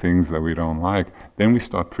surroundings or things that we don't like. Then we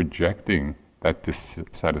start projecting that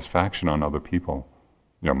dissatisfaction on other people.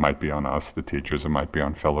 It might be on us, the teachers, it might be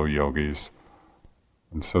on fellow yogis.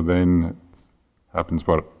 And so then happens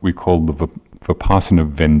what we call the Vipassana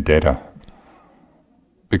vendetta.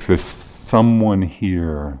 Because there's someone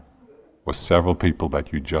here, or several people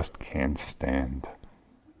that you just can't stand.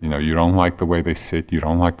 You don't like the way they sit, you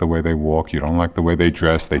don't like the way they walk, you don't like the way they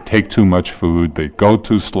dress, they take too much food, they go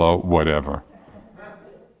too slow, whatever.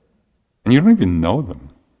 And you don't even know them.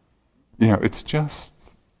 It's just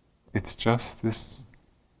this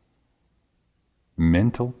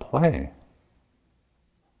mental play.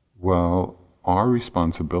 Well, our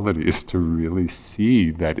responsibility is to really see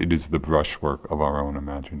that it is the brushwork of our own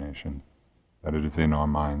imagination, that it is in our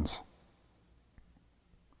minds.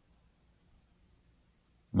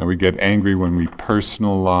 Now we get angry when we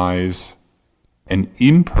personalize an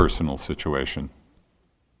impersonal situation.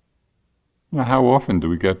 How often do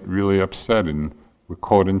we get really upset and we're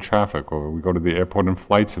caught in traffic, or we go to the airport and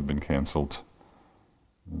flights have been canceled,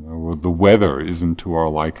 or the weather isn't to our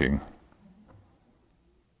liking.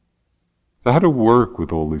 So how to work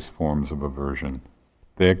with all these forms of aversion?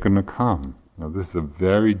 They're going to come. This is a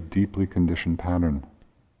very deeply conditioned pattern.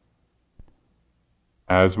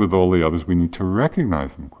 As with all the others, we need to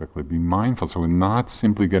recognize them quickly, be mindful, so we're not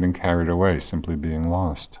simply getting carried away, simply being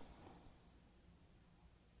lost.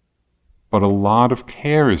 But a lot of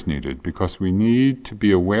care is needed, because we need to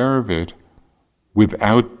be aware of it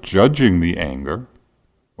without judging the anger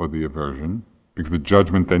or the aversion, because the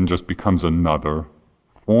judgment then just becomes another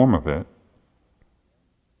form of it.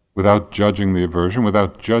 Without judging the aversion,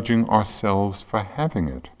 without judging ourselves for having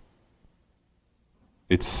it.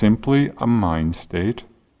 It's simply a mind state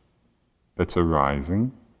that's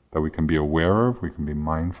arising, that we can be aware of, we can be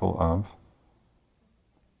mindful of.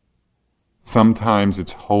 Sometimes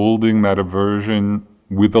it's holding that aversion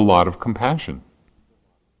with a lot of compassion.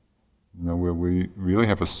 Where we really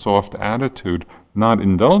have a soft attitude, not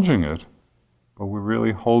indulging it, but we're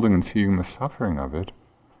really holding and seeing the suffering of it.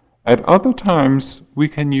 At other times, we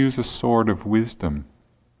can use a sword of wisdom.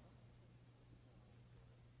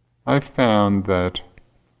 I've found that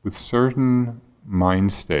with certain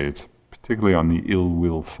mind states, particularly on the ill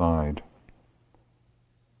will side,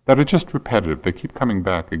 that are just repetitive. They keep coming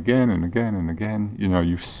back again and again and again.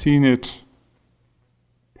 You've seen it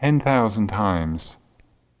 10,000 times.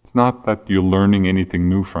 It's not that you're learning anything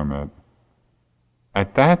new from it.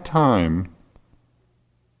 At that time,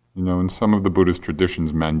 In some of the Buddhist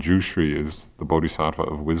traditions, Manjushri is the bodhisattva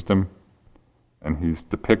of wisdom, and he's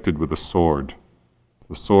depicted with a sword,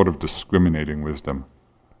 the sword of discriminating wisdom.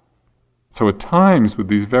 So at times, with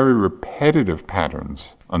these very repetitive patterns,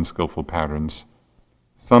 unskillful patterns,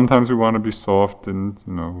 sometimes we want to be soft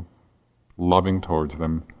and, loving towards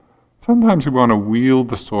them. Sometimes we want to wield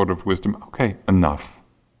the sword of wisdom. Okay, enough.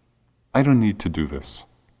 I don't need to do this.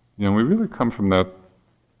 We really come from that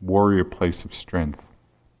warrior place of strength.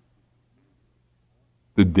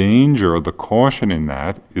 The danger or the caution in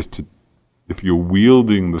that is to, if you're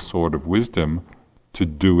wielding the sword of wisdom, to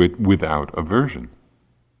do it without aversion.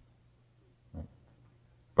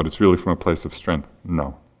 But it's really from a place of strength.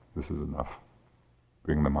 No, this is enough.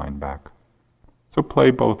 Bring the mind back. So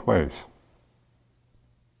play both ways.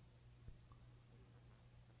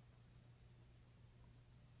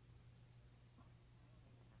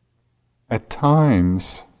 At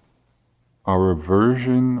times, our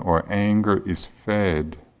aversion or anger is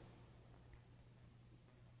fed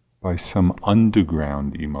by some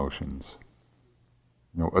underground emotions,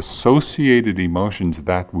 associated emotions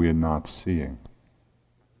that we're not seeing.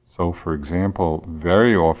 So, for example,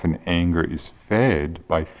 very often anger is fed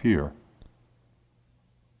by fear.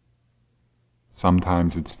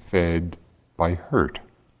 Sometimes it's fed by hurt.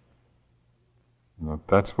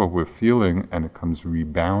 That's what we're feeling, and it comes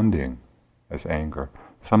rebounding as anger.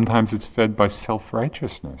 Sometimes it's fed by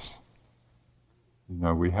self-righteousness.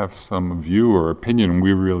 We have some view or opinion and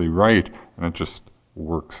we're really right, and it just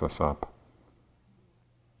works us up.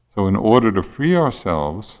 So in order to free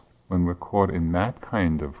ourselves when we're caught in that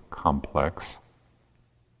kind of complex,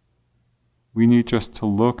 we need just to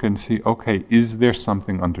look and see, okay, is there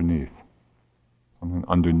something underneath? Something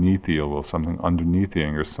underneath the ill will, something underneath the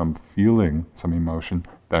anger, some feeling, some emotion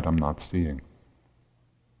that I'm not seeing.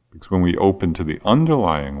 Because when we open to the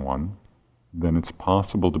underlying one, then it's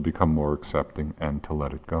possible to become more accepting and to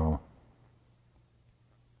let it go.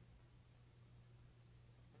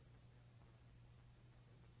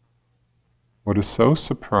 What is so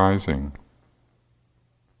surprising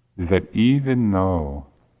is that even though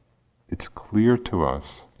it's clear to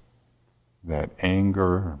us that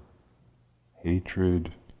anger,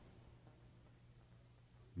 hatred,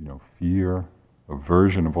 fear,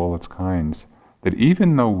 aversion of all its kinds, that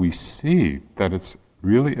even though we see that it's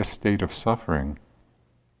really a state of suffering,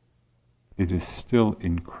 it is still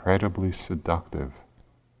incredibly seductive.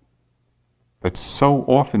 That so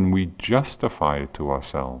often we justify it to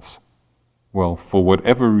ourselves. Well, for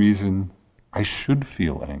whatever reason, I should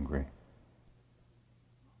feel angry.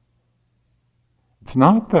 It's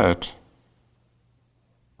not that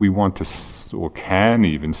we want to or can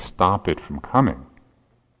even stop it from coming.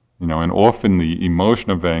 And often the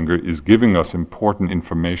emotion of anger is giving us important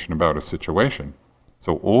information about a situation.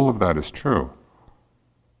 So all of that is true.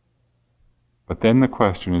 But then the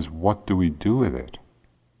question is, what do we do with it?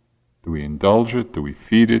 Do we indulge it? Do we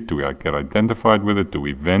feed it? Do we get identified with it? Do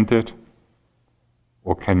we vent it?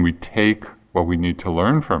 Or can we take what we need to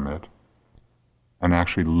learn from it and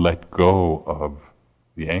actually let go of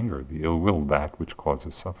the anger, the ill will, that which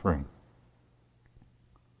causes suffering?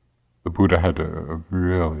 The Buddha had a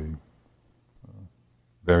really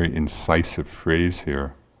very incisive phrase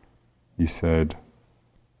here. He said,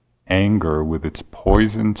 anger with its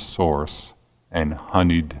poisoned source and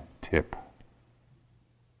honeyed tip.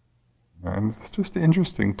 And it's just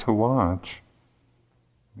interesting to watch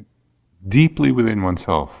deeply within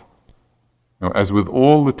oneself. As with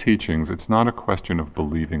all the teachings, it's not a question of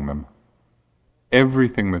believing them.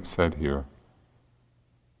 Everything that's said here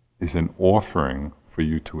is an offering for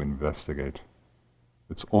you to investigate.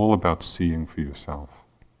 It's all about seeing for yourself.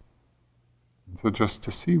 And so just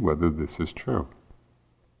to see whether this is true.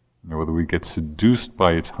 Whether we get seduced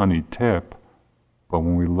by its honey tip, but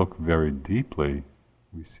when we look very deeply,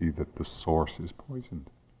 we see that the source is poisoned.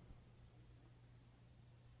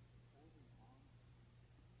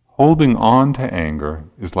 Holding on to anger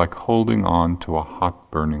is like holding on to a hot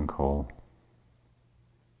burning coal.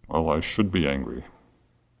 Well, I should be angry.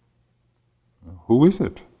 Who is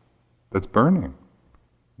it that's burning?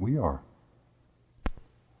 We are.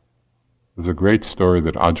 There's a great story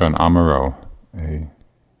that Ajahn Amaro,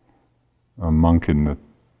 a monk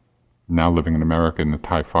now living in America in the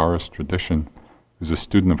Thai forest tradition, who's a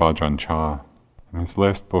student of Ajahn Chah. In his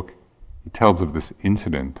last book, he tells of this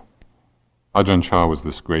incident. Ajahn Chah was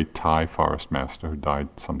this great Thai forest master who died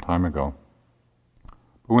some time ago.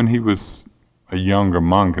 But when he was a younger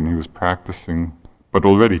monk and he was practicing, but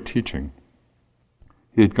already teaching,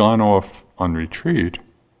 he had gone off on retreat,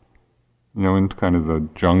 in kind of the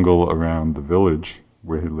jungle around the village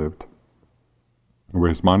where he lived, where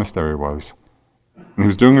his monastery was. And he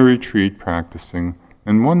was doing a retreat, practicing,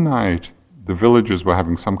 and one night the villagers were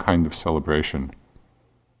having some kind of celebration.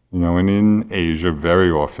 And in Asia,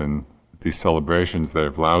 very often, these celebrations, they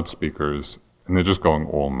have loudspeakers, and they're just going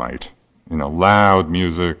all night. Loud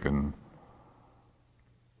music. And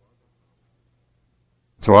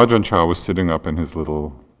so Ajahn Chah was sitting up in his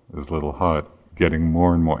little hut, getting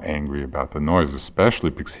more and more angry about the noise, especially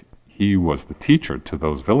because he was the teacher to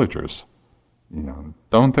those villagers.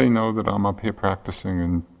 Don't they know that I'm up here practicing,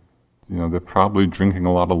 and they're probably drinking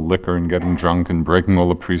a lot of liquor and getting drunk and breaking all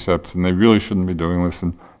the precepts, and they really shouldn't be doing this.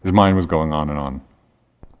 And his mind was going on and on.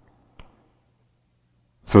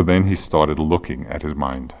 So then he started looking at his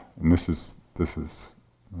mind, and this is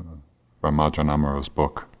from Ajahn Amaro's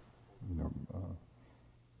book,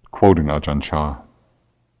 quoting Ajahn Chah.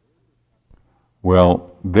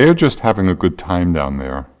 Well, they're just having a good time down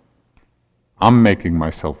there. I'm making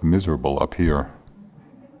myself miserable up here.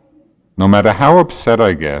 No matter how upset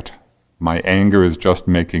I get, my anger is just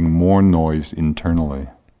making more noise internally.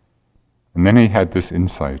 And then he had this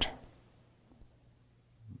insight,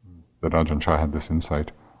 that Ajahn Chah had this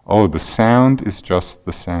insight. Oh, the sound is just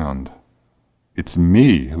the sound. It's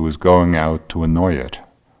me who is going out to annoy it.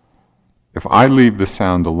 If I leave the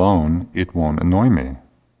sound alone, it won't annoy me.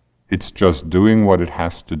 It's just doing what it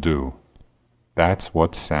has to do. That's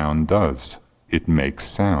what sound does. It makes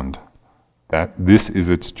sound. This is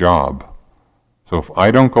its job. So if I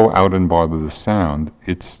don't go out and bother the sound,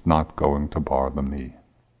 it's not going to bother me.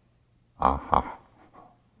 Aha.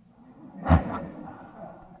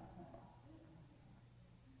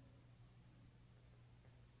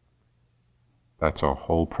 That's our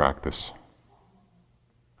whole practice.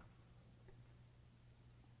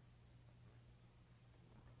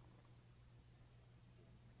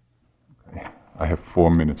 Okay. I have 4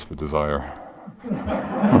 minutes for desire.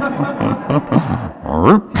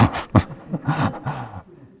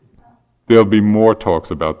 There'll be more talks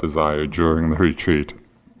about desire during the retreat,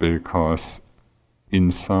 because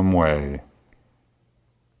in some way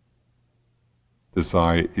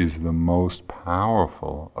desire is the most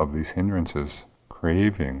powerful of these hindrances.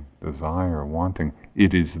 Craving, desire, wanting.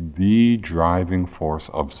 It is the driving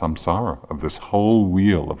force of samsara, of this whole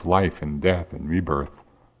wheel of life and death and rebirth.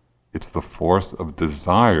 It's the force of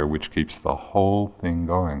desire which keeps the whole thing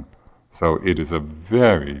going. So it is a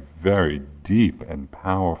very, very deep and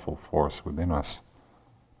powerful force within us.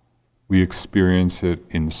 We experience it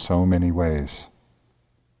in so many ways.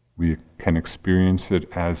 We can experience it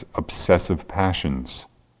as obsessive passions.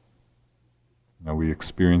 We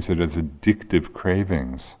experience it as addictive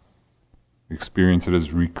cravings. We experience it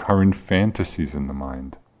as recurrent fantasies in the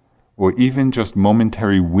mind, or even just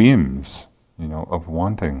momentary whims, of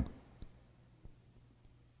wanting.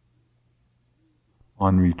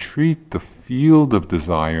 On retreat, the field of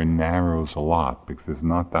desire narrows a lot because there's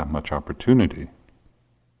not that much opportunity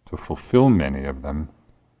to fulfill many of them.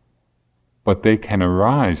 But they can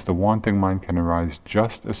arise, the wanting mind can arise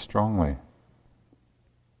just as strongly.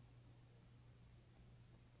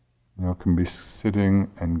 Can be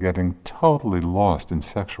sitting and getting totally lost in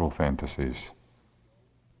sexual fantasies.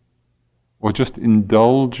 Or just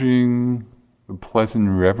indulging the pleasant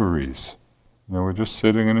reveries. We're just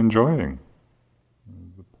sitting and enjoying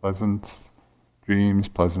the pleasant dreams,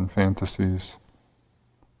 pleasant fantasies.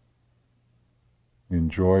 We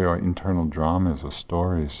enjoy our internal dramas or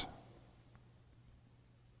stories.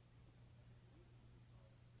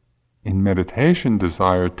 In meditation,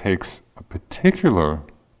 desire takes a particular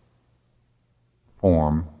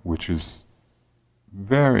form which is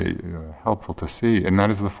very helpful to see, and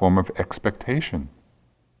that is the form of expectation.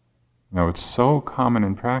 It's so common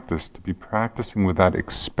in practice to be practicing with that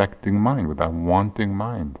expecting mind, with that wanting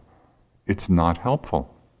mind. It's not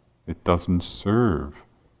helpful. It doesn't serve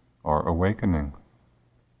our awakening.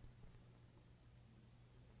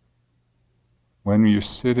 When you're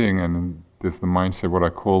sitting and there's the mindset, what I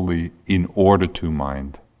call the in order to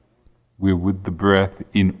mind. We're with the breath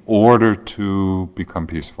in order to become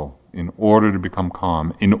peaceful, in order to become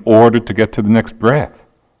calm, in order to get to the next breath.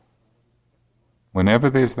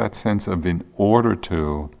 Whenever there's that sense of in order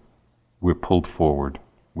to, we're pulled forward.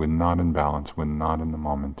 We're not in balance. We're not in the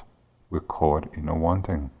moment. We're caught in a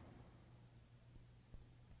wanting.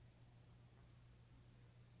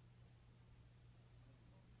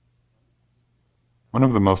 One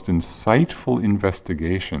of the most insightful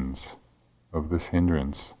investigations of this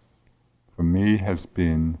hindrance for me has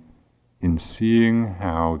been in seeing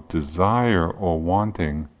how desire or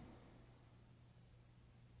wanting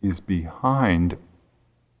is behind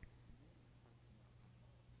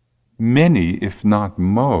many, if not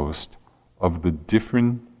most, of the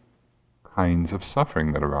different kinds of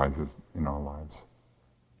suffering that arises in our lives.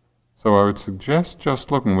 So I would suggest just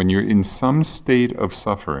looking, when you're in some state of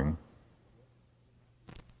suffering,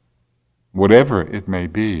 whatever it may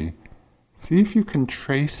be, see if you can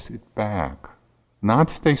trace it back. Not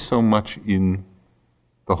stay so much in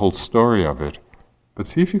the whole story of it, but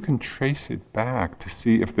see if you can trace it back to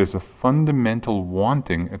see if there's a fundamental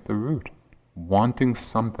wanting at the root. Wanting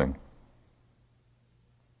something.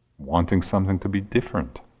 Wanting something to be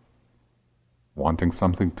different. Wanting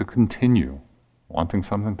something to continue. Wanting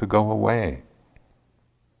something to go away.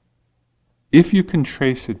 If you can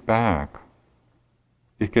trace it back,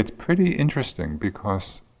 it gets pretty interesting,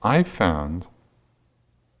 because I found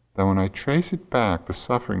that when I trace it back, the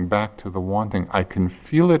suffering back to the wanting, I can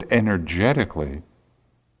feel it energetically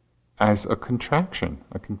as a contraction.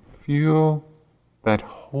 I can feel that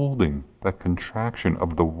holding, that contraction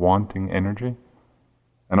of the wanting energy.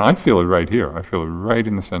 And I feel it right here. I feel it right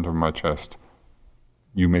in the center of my chest.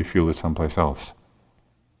 You may feel it someplace else.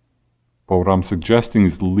 But what I'm suggesting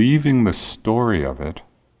is leaving the story of it,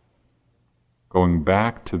 going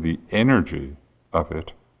back to the energy of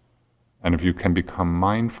it, and if you can become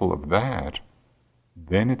mindful of that,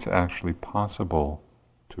 then it's actually possible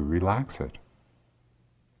to relax it.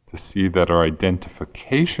 To see that our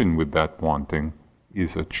identification with that wanting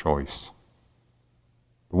is a choice.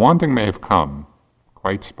 The wanting may have come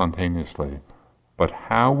quite spontaneously, but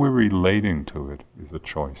how we're relating to it is a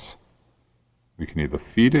choice. We can either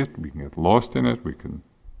feed it, we can get lost in it, we can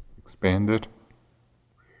expand it.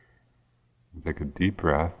 Take a deep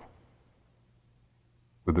breath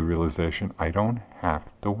with the realization, I don't have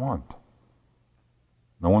to want.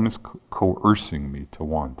 No one is coercing me to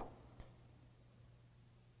want.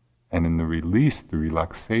 And in the release, the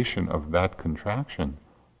relaxation of that contraction,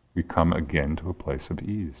 we come again to a place of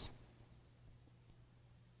ease.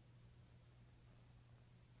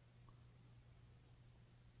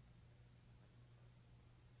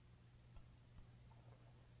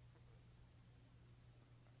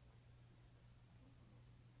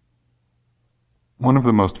 One of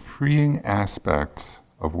the most freeing aspects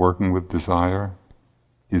of working with desire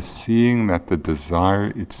is seeing that the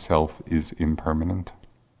desire itself is impermanent.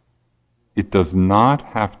 It does not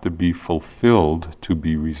have to be fulfilled to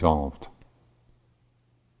be resolved.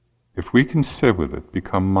 If we can sit with it,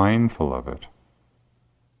 become mindful of it,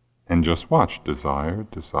 and just watch desire,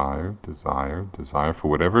 desire, desire, desire for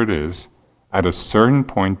whatever it is, at a certain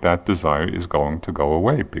point that desire is going to go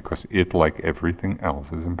away, because it, like everything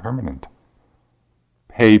else, is impermanent.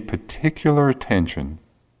 Pay particular attention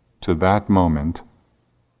to that moment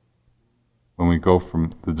when we go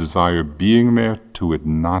from the desire being there to it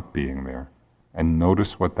not being there, and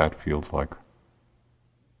notice what that feels like.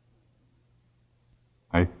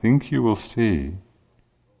 I think you will see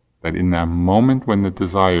that in that moment when the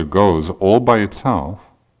desire goes all by itself,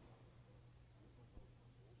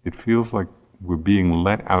 it feels like we're being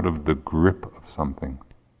let out of the grip of something.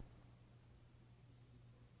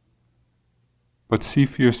 But see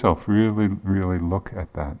for yourself, really, really look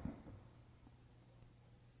at that.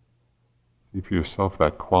 See for yourself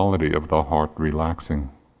that quality of the heart relaxing.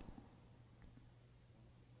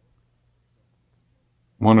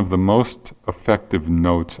 One of the most effective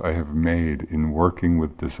notes I have made in working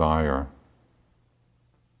with desire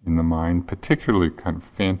in the mind, particularly kind of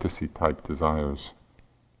fantasy type desires,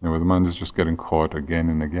 where the mind is just getting caught again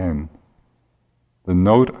and again, the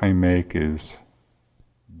note I make is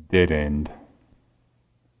dead end.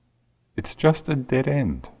 It's just a dead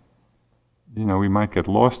end. We might get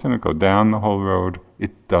lost in it, go down the whole road.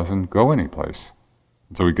 It doesn't go anyplace.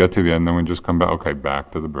 And so we get to the end, then we just come back, okay,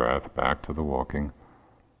 back to the breath, back to the walking.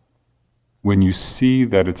 When you see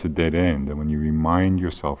that it's a dead end, and when you remind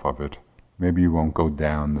yourself of it, maybe you won't go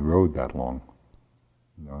down the road that long,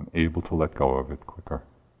 and able to let go of it quicker.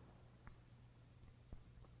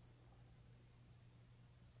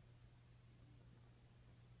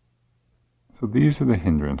 So these are the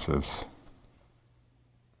hindrances.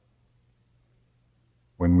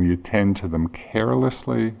 When we attend to them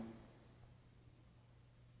carelessly,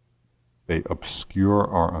 they obscure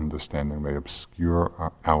our understanding, they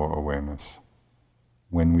obscure our awareness.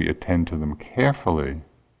 When we attend to them carefully,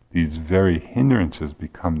 these very hindrances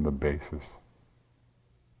become the basis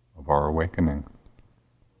of our awakening.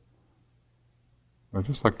 I'd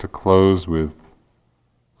just like to close with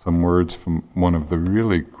some words from one of the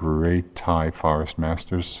really great Thai forest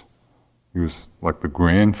masters. He was like the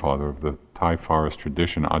grandfather of the Thai forest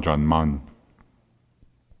tradition, Ajahn Mun.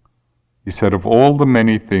 He said, of all the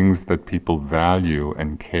many things that people value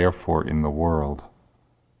and care for in the world,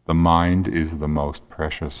 the mind is the most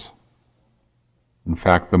precious. In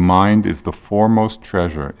fact, the mind is the foremost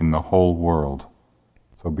treasure in the whole world,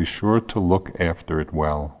 so be sure to look after it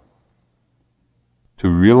well. To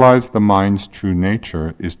realize the mind's true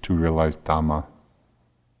nature is to realize Dhamma.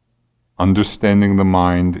 Understanding the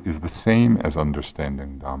mind is the same as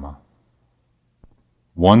understanding Dhamma.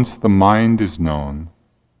 Once the mind is known,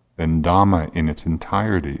 then Dhamma in its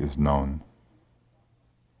entirety is known.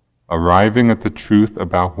 Arriving at the truth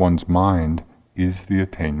about one's mind is the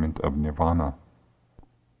attainment of nirvana.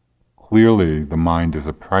 Clearly, the mind is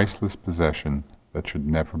a priceless possession that should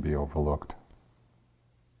never be overlooked.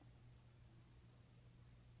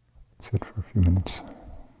 Sit for a few minutes.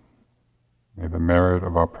 May the merit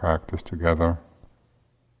of our practice together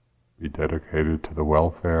be dedicated to the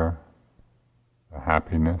welfare, the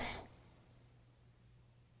happiness,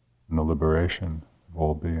 and the liberation of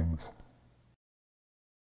all beings.